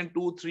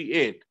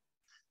 0.238.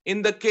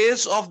 In the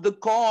case of the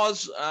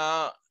cos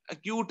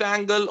acute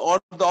angle or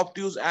the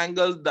obtuse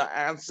angle, the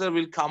answer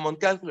will come on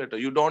calculator.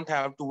 You don't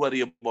have to worry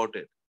about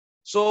it.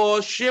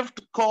 So shift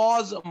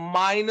cos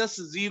minus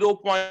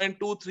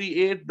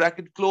 0.238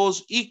 bracket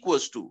close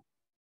equals to,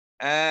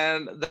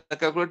 and the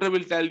calculator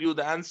will tell you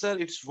the answer.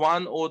 It's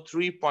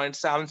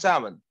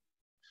 103.77.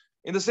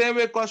 In the same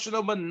way, question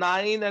number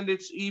 9 and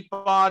its E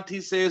part, he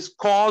says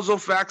cos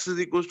of x is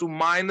equals to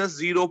minus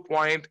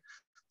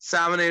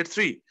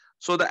 0.783.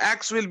 So the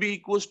x will be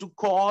equals to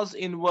cos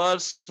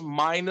inverse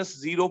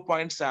minus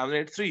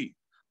 0.783.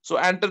 So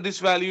enter this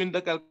value in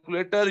the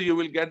calculator. You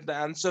will get the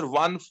answer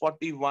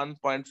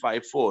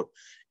 141.54.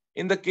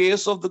 In the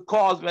case of the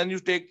cos, when you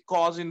take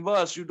cos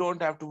inverse, you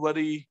don't have to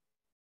worry.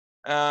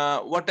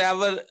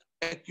 Whatever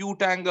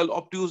acute angle,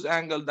 obtuse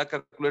angle, the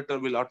calculator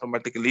will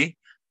automatically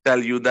tell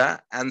you the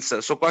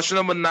answer. So question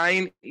number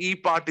 9, E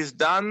part is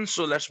done.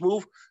 So let's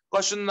move.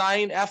 Question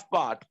 9, F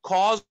part.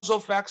 Cos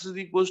of x is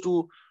equals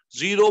to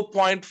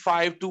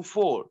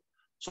 0.524.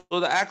 So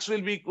the x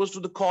will be equals to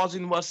the cos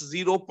inverse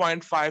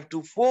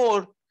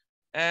 0.524.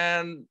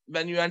 And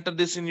when you enter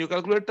this in your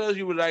calculator,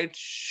 you will write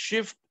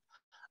shift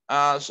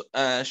cos,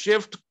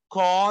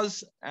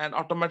 and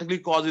automatically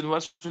cos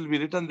inverse will be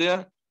written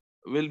there,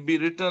 will be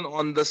written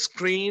on the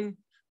screen.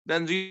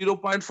 Then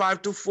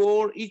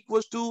 0.524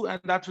 equals to,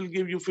 and that will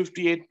give you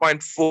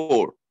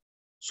 58.4.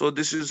 So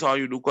this is how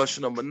you do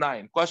question number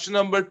 9. Question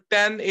number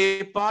 10,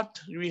 A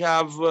part. We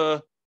have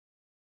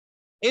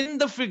in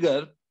the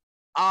figure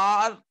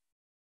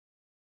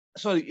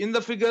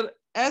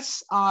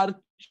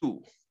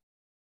SRQ.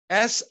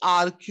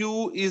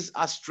 SRQ is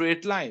a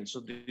straight line.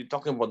 So we're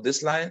talking about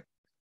this line.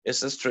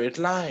 It's a straight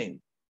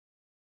line.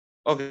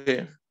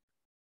 Okay.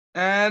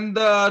 And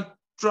the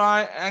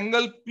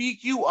triangle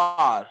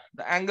PQR.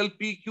 The angle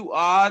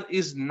PQR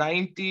is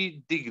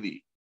 90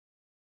 degree.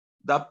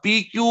 The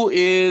PQ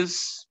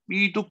is,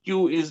 P to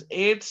Q is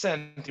 8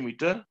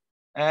 centimeter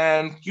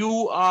and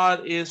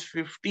QR is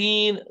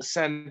 15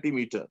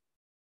 centimeter.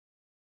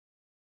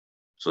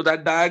 So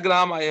that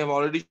diagram I have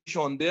already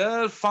shown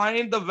there.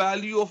 Find the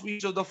value of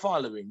each of the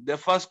following. The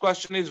first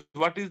question is,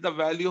 what is the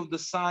value of the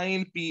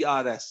sine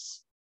PRS?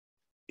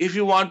 If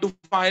you want to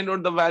find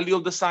out the value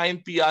of the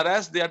sine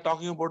PRS, they are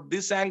talking about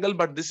this angle,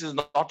 but this is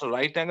not a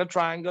right angle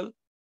triangle.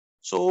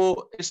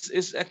 So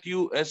it's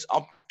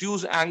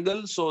obtuse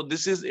angle. So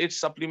this is its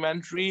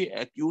supplementary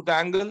acute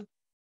angle.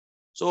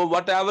 So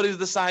whatever is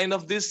the sine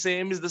of this,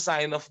 same is the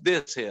sine of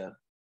this here.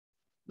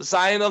 The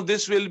sine of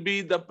this will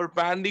be the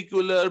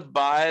perpendicular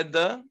by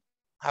the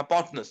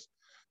hypotenuse.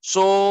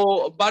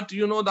 So, but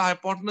you know, the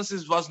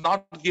hypotenuse was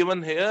not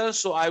given here.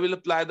 So I will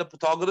apply the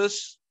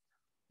Pythagoras.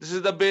 This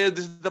is the base,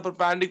 this is the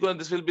perpendicular,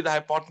 this will be the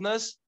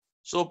hypotenuse.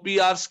 So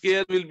PR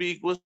square will be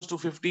equal to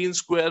 15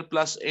 square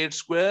plus 8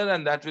 square,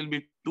 and that will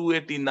be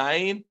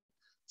 289.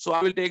 So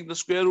I will take the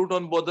square root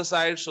on both the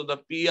sides. So the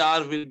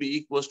PR will be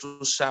equals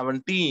to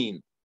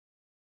 17.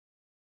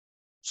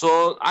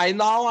 So I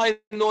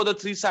know the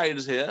three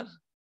sides here.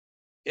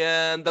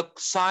 And the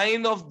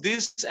sine of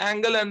this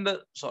angle and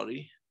the,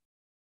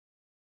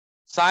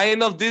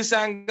 sine of this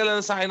angle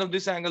and sine of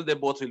this angle, they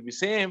both will be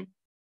same.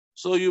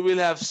 So you will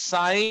have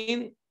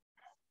sine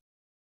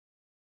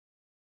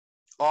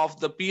of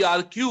the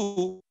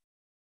PRQ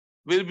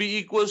will be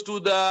equals to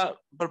the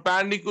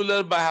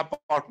perpendicular by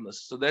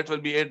hypotenuse. So that will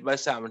be 8 by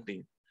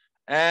 17.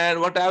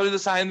 And whatever is the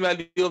sine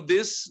value of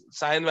this,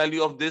 sine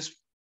value of this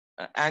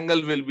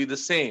angle will be the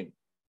same.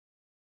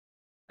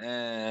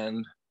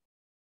 And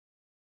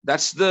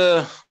that's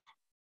the,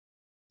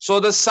 so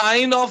the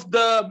sine of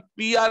the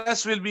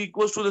PRS will be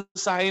equals to the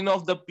sine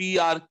of the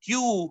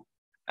PRQ,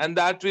 and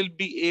that will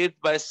be 8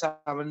 by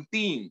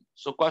 17.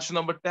 So question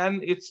number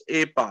 10, it's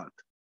A part.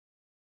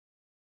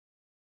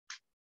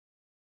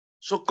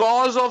 So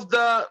cos of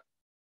the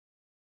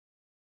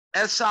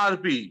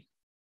SRP.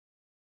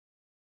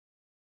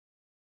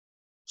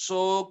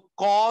 So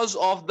cos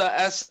of the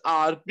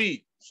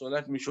SRP. So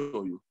let me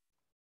show you.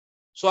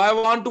 So I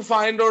want to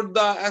find out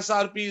the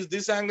SRP is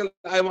this angle.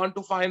 I want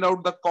to find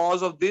out the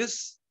cos of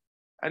this.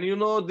 And you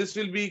know, this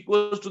will be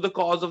equal to the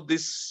cos of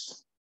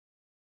this.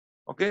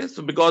 Okay,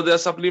 so because they are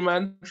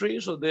supplementary,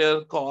 so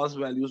their cos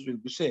values will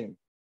be same.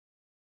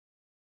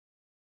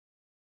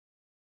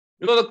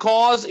 You know, the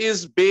cos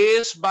is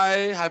base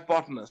by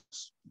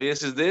hypotenuse.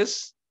 Base is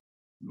this,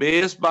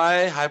 base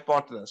by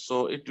hypotenuse.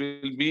 So it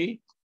will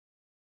be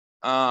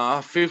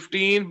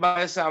 15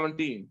 by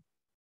 17.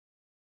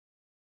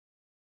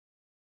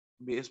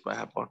 Base by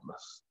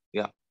hypotenuse.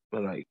 Yeah,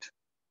 you're right.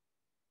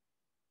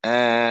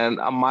 And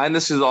a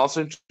minus is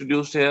also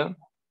introduced here.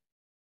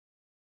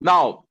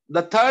 Now,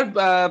 the third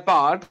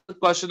part,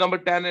 question number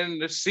 10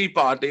 and C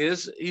part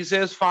is, he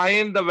says,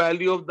 find the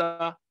value of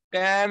the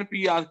tan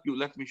PRQ.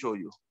 Let me show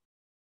you.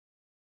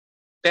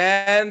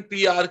 Tan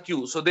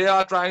PRQ. So they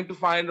are trying to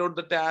find out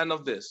the tan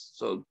of this.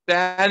 So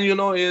tan, you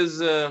know,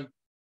 is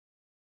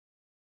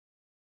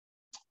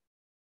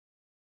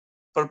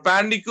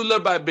perpendicular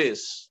by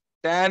base.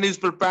 Tan is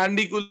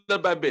perpendicular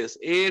by base,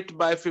 8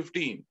 by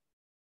 15.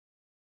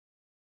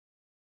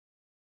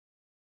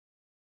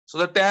 So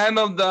the tan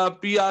of the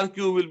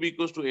PRQ will be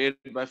equals to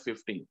 8 by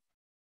 15.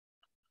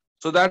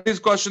 So that is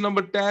question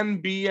number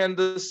 10, B and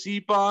the C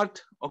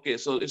part. Okay,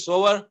 so it's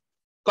over.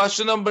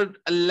 Question number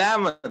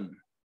 11.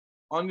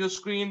 On your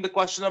screen, the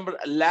question number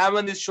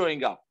 11 is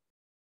showing up.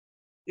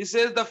 It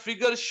says the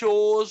figure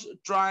shows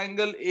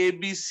triangle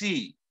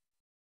ABC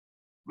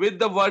with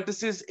the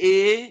vertices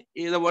A,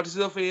 the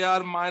vertices of A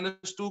are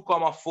minus 2,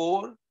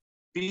 4,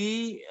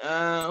 B,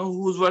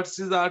 whose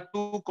vertices are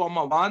 2,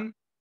 1,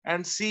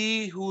 and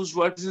C, whose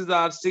vertices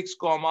are 6,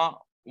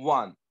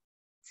 1.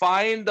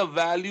 Find the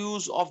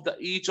values of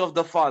each of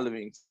the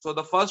following. So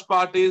the first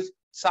part is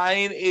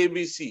sine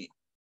ABC.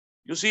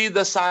 You see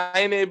the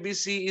sine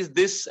ABC is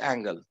this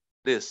angle,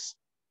 this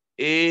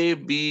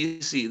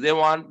ABC. They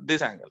want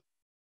this angle.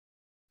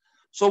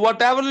 So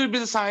whatever will be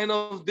the sine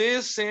of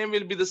this, same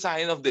will be the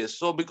sine of this.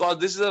 So because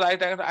this is the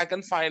right angle, I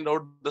can find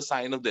out the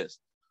sine of this.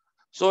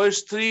 So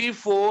it's 3,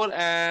 4,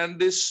 and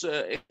this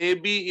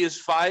AB is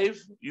 5.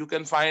 You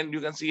can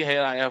see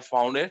here I have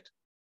found it.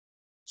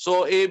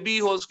 So AB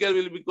whole square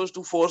will be equals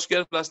to 4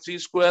 square plus 3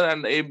 square,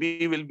 and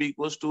AB will be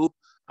equals to,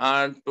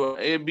 and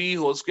AB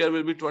whole square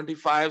will be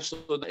 25. So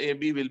the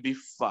AB will be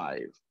 5.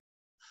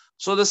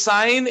 So the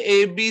sine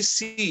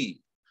ABC.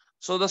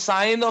 So the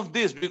sine of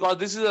this, because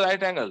this is the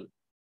right angle.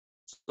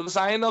 So the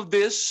sine of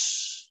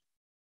this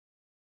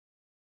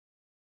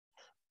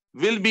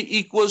will be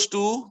equals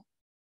to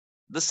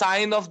the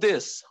sine of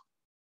this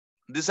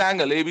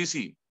angle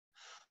ABC.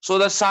 So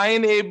the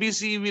sine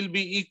ABC will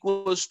be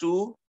equals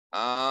to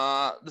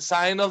the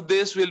sine of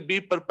this will be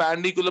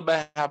perpendicular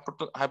by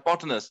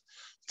hypotenuse,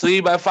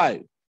 3 by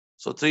 5.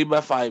 So 3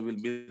 by 5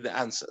 will be the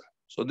answer.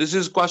 So this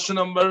is question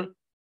number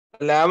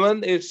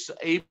 11. It's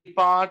A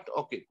part.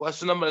 Okay,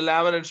 question number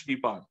 11, it's B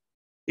part.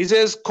 It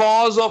says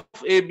cos of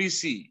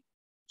ABC.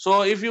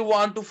 So if you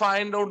want to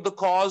find out the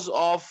cos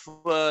of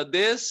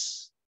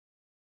this,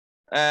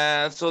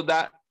 so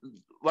that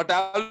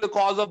whatever the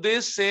cos of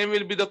this, same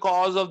will be the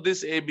cos of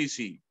this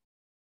ABC,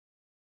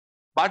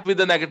 but with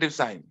the negative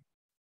sign.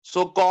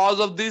 So cos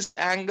of this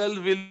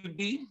angle will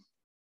be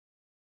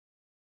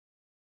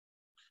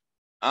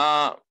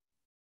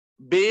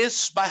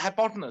base by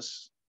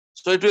hypotenuse.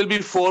 So it will be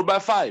 4 by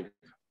 5.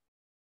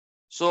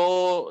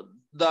 So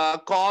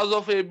the cos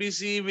of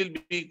ABC will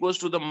be equals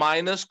to the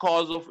minus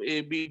cos of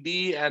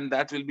ABD, and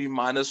that will be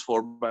minus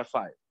 4 by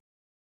 5.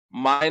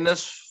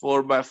 Minus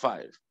 4 by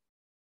 5.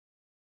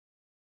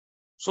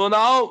 So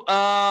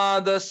now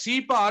the C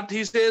part,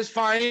 he says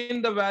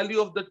find the value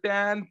of the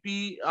tan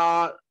the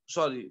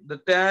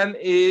tan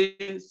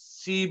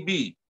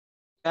ACB.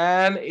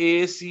 Tan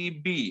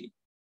ACB.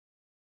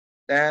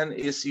 Tan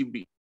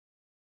ACB.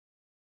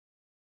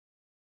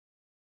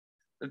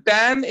 The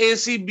tan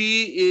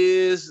ACB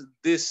is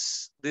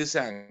this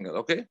angle,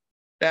 okay?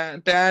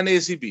 Tan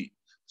ACB.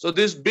 So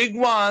this big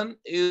one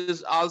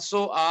is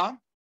also a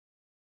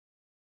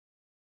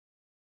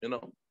you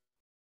know.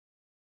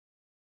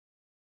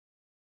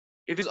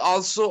 It is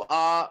also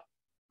a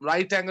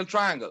right angle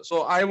triangle.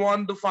 So I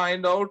want to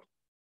find out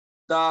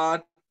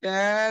the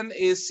tan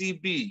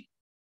ACB.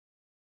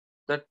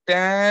 The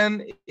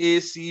tan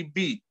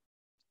ACB,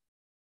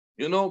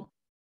 you know,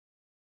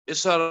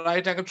 it's a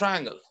right angle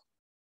triangle.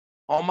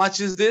 How much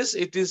is this?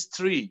 It is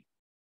 3.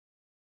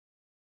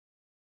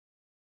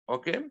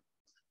 Okay.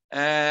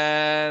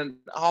 And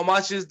how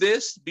much is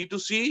this? B to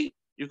C,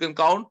 you can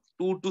count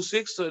 2 to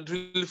 6, so it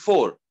will be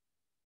 4.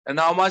 And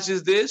how much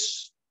is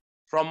this?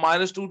 From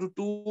 -2 to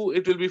 2,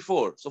 it will be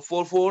 4. So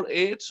 4, 4,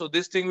 8. So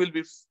this thing will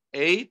be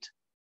 8.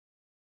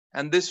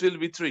 And this will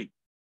be 3.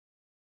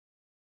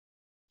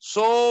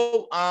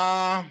 So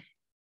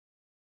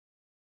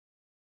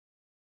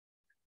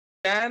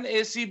tan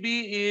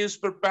ACB is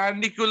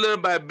perpendicular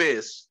by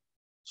base.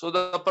 So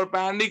the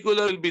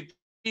perpendicular will be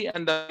 3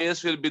 and the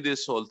base will be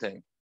this whole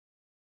thing.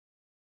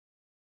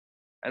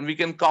 And we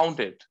can count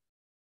it.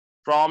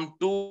 From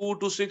 2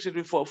 to 6, it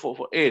will be 4, 4,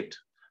 4, 8.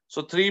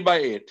 So 3 by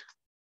 8.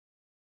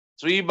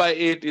 3 by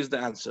 8 is the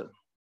answer.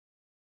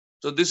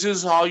 So this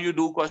is how you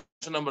do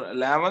question number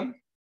 11.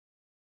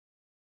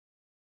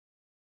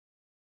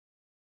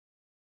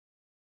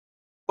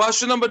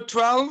 Question number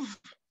 12.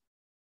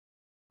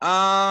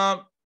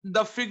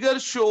 The figure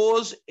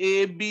shows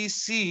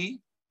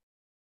ABC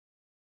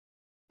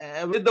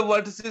with the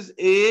vertices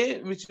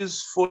A, which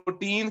is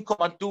 14,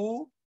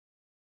 2,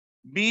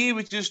 B,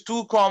 which is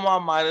 2,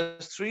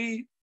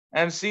 -3,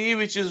 and C,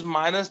 which is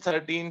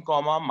 -13,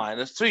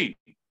 -3.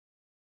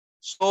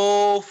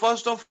 So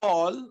first of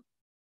all,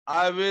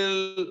 I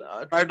will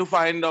try to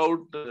find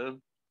out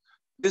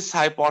this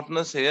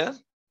hypotenuse here.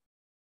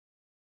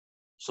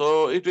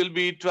 So it will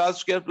be 12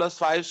 square plus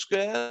 5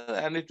 square,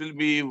 and it will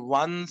be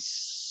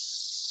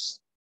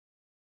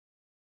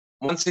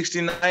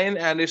 169,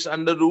 and it's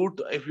under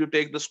root. If you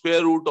take the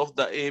square root of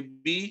the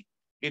AB,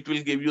 it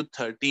will give you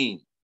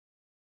 13.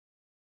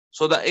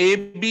 So the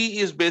AB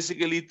is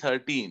basically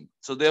 13.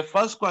 So their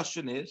first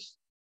question is,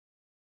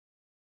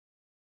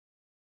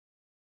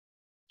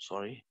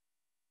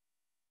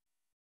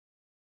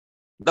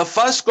 the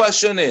first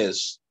question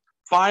is,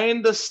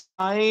 find the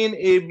sine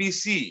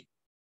ABC.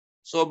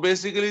 So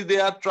basically they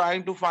are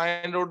trying to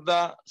find out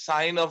the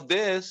sine of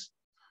this,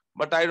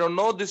 but I don't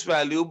know this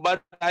value,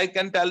 but I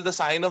can tell the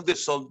sine of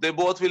this. So they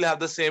both will have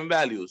the same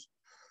values.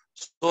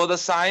 So the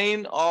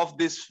sine of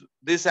this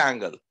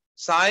angle.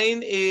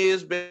 Sine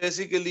is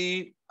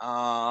basically,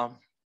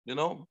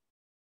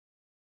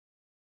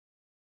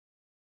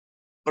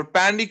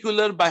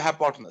 perpendicular by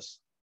hypotenuse.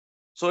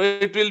 So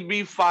it will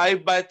be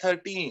 5 by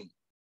 13.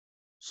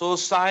 So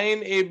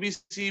sine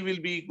ABC will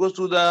be equal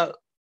to the,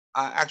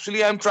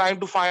 actually I'm trying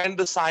to find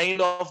the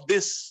sine of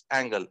this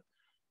angle.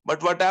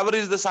 But whatever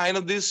is the sine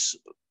of this,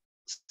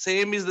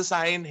 same is the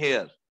sine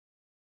here.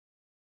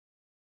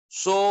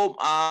 So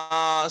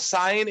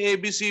sine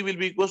ABC will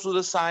be equal to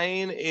the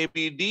sine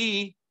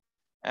ABD,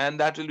 and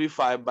that will be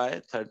 5 by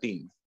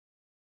 13.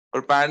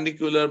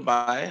 Perpendicular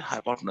by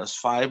hypotenuse,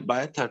 5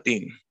 by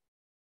 13.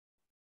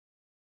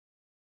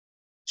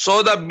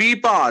 So the B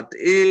part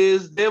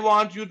is they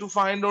want you to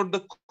find out the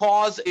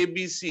cos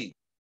ABC.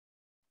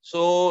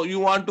 So you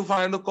want to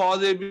find the cos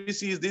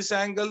ABC is this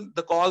angle.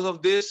 The cos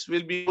of this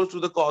will be equal to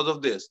the cos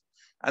of this.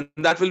 And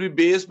that will be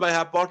base by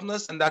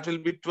hypotenuse, and that will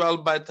be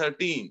 12 by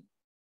 13.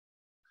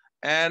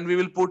 And we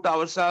will put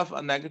ourselves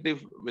a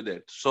negative with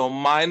it. So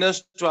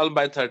minus 12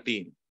 by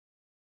 13.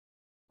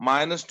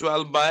 Minus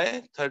 12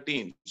 by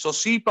 13. So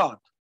C part.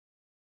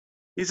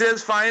 He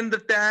says find the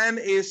tan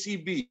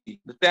ACB.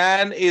 The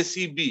tan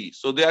ACB.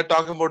 So they are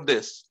talking about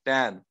this,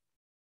 tan.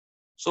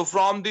 So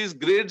from these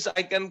grids,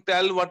 I can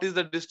tell what is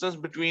the distance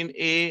between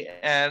A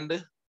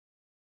and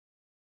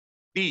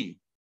D.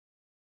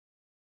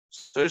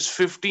 So it's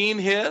 15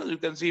 here. You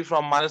can see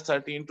from minus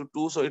 13 to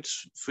 2. So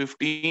it's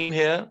 15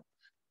 here,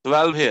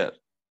 12 here.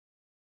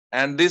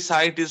 And this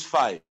height is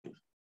 5.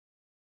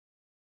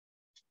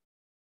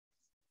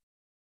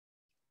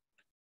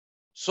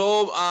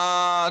 So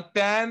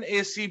tan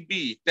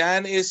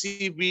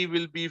ACB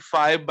will be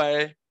 5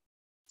 by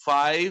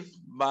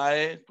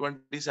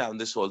 27,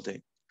 this whole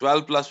thing.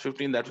 12 plus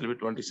 15, that will be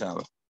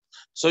 27.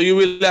 So you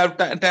will have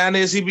tan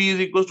ACB is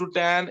equals to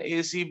tan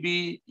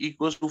ACB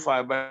equals to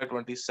 5 by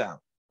 27.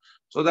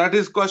 So that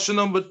is question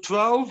number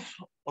 12.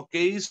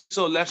 Okay,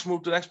 so let's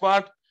move to the next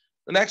part.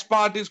 The next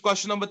part is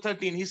question number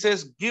 13. He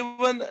says,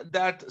 given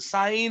that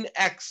sine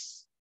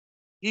x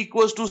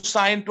equals to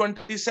sine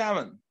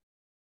 27,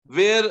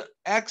 where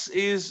x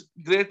is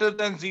greater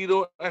than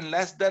 0 and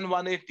less than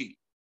 180.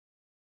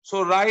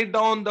 So write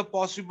down the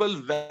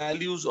possible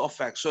values of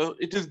x. So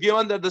it is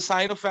given that the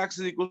sine of x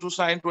is equal to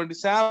sine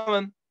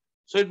 27.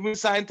 So it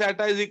means sine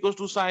theta is equal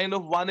to sine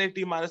of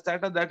 180 minus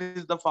theta. That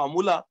is the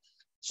formula.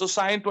 So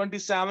sine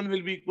 27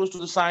 will be equal to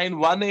the sine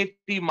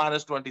 180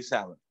 minus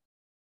 27.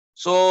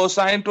 So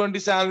sine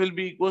 27 will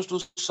be equal to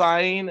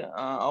sine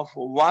of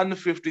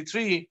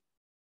 153.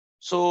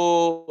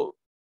 So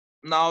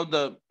now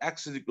the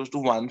x is equal to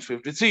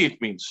 153,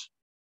 it means.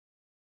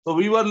 So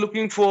we were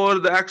looking for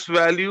the x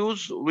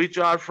values which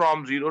are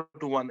from 0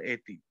 to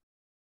 180.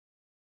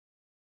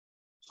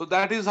 So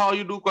that is how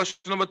you do question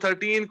number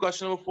 13.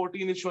 Question number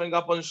 14 is showing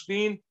up on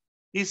screen.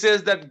 He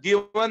says that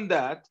given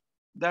that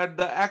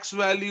the x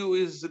value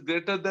is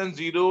greater than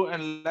 0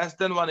 and less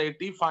than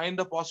 180, find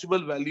the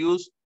possible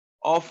values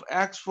of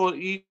x for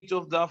each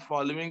of the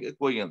following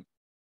equation.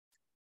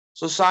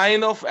 So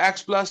sine of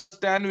x plus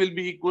 10 will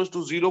be equals to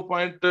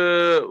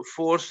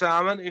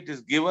 0.47. It is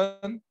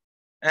given.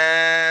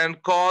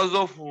 And cos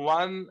of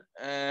 1,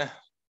 the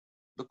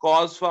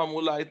cos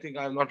formula, I think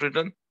I have not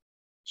written.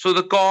 So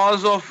the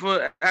cos of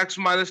x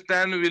minus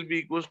 10 will be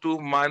equals to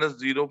minus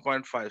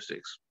 0.56.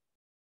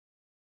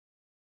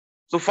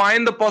 So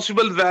find the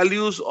possible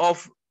values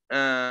of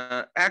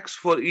x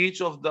for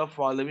each of the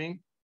following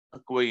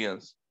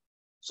equations.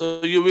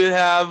 So you will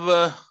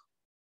have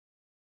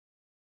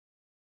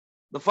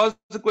the first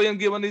equation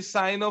given is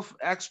sine of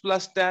x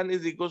plus 10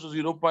 is equal to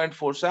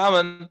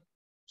 0.47.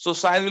 So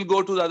sine will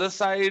go to the other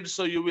side.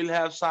 So you will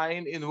have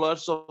sine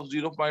inverse of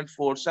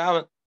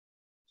 0.47.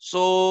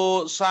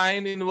 So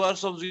sine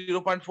inverse of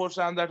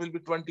 0.47, that will be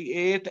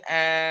 28,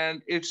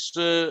 and its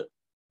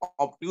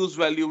obtuse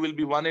value will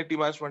be 180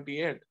 minus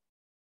 28.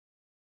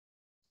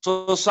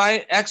 So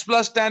sine x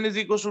plus 10 is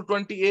equals to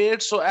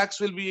 28. So x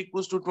will be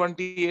equals to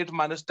 28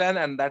 minus 10,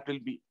 and that will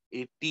be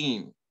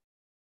 18.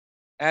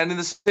 And in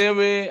the same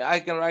way, I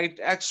can write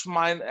x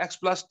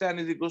plus 10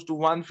 is equals to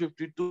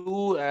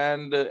 152,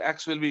 and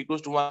x will be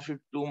equals to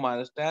 152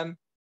 minus 10.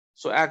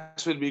 So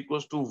x will be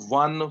equals to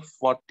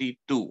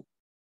 142.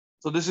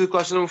 So this is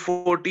question number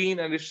 14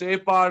 and its A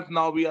part.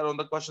 Now we are on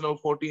the question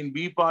number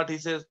 14B part. He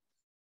says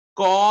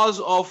cos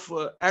of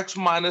x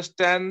minus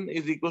 10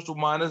 is equals to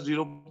minus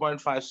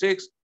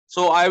 0.56.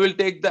 So I will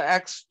take the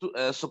x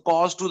to, so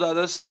cos to the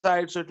other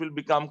side, so it will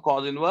become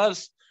cos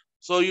inverse.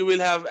 So you will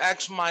have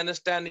x minus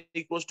 10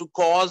 equals to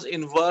cos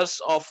inverse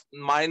of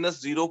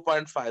minus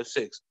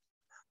 0.56.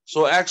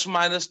 So x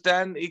minus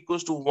 10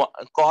 equals to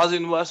cos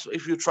inverse.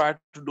 If you try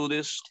to do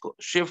this,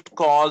 shift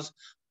cos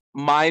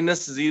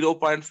minus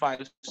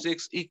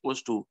 0.56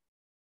 equals to.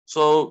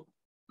 So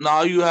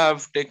now you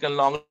have taken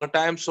longer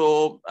time.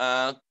 So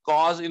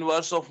cos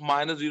inverse of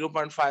minus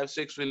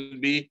 0.56 will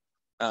be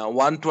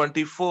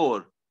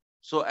 124.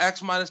 So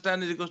x minus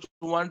 10 is equals to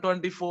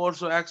 124.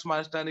 So x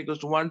minus 10 equals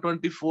to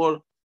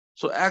 124.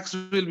 So x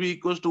will be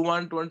equals to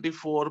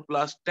 124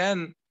 plus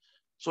 10.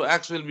 So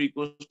x will be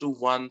equals to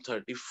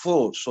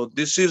 134. So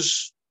this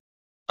is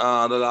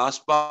the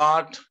last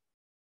part.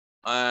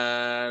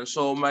 And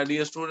so, my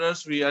dear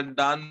students, we are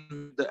done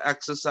with the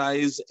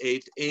exercise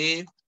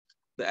 8A,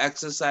 the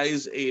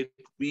exercise 8B,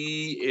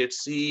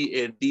 8C,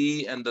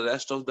 8D, and the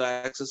rest of the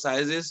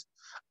exercises.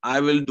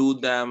 I will do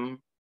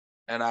them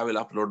and I will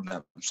upload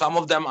them. Some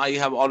of them I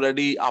have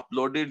already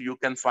uploaded. You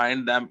can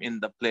find them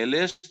in the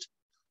playlist.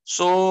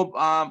 So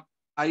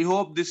I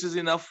hope this is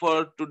enough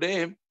for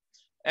today.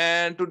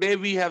 And today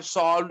we have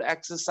solved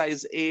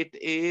exercise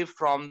 8A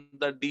from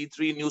the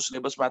D3 New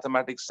Syllabus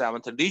Mathematics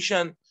 7th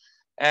edition.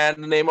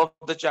 And the name of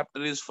the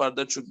chapter is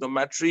Further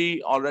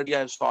Trigonometry. Already I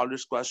have solved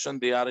this question.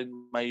 They are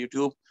in my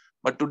YouTube.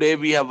 But today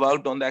we have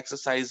worked on the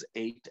exercise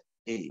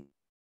 8A.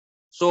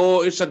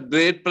 So it's a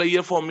great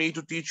pleasure for me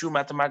to teach you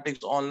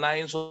mathematics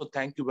online. So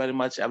thank you very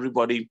much,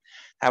 everybody.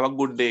 Have a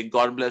good day.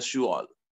 God bless you all.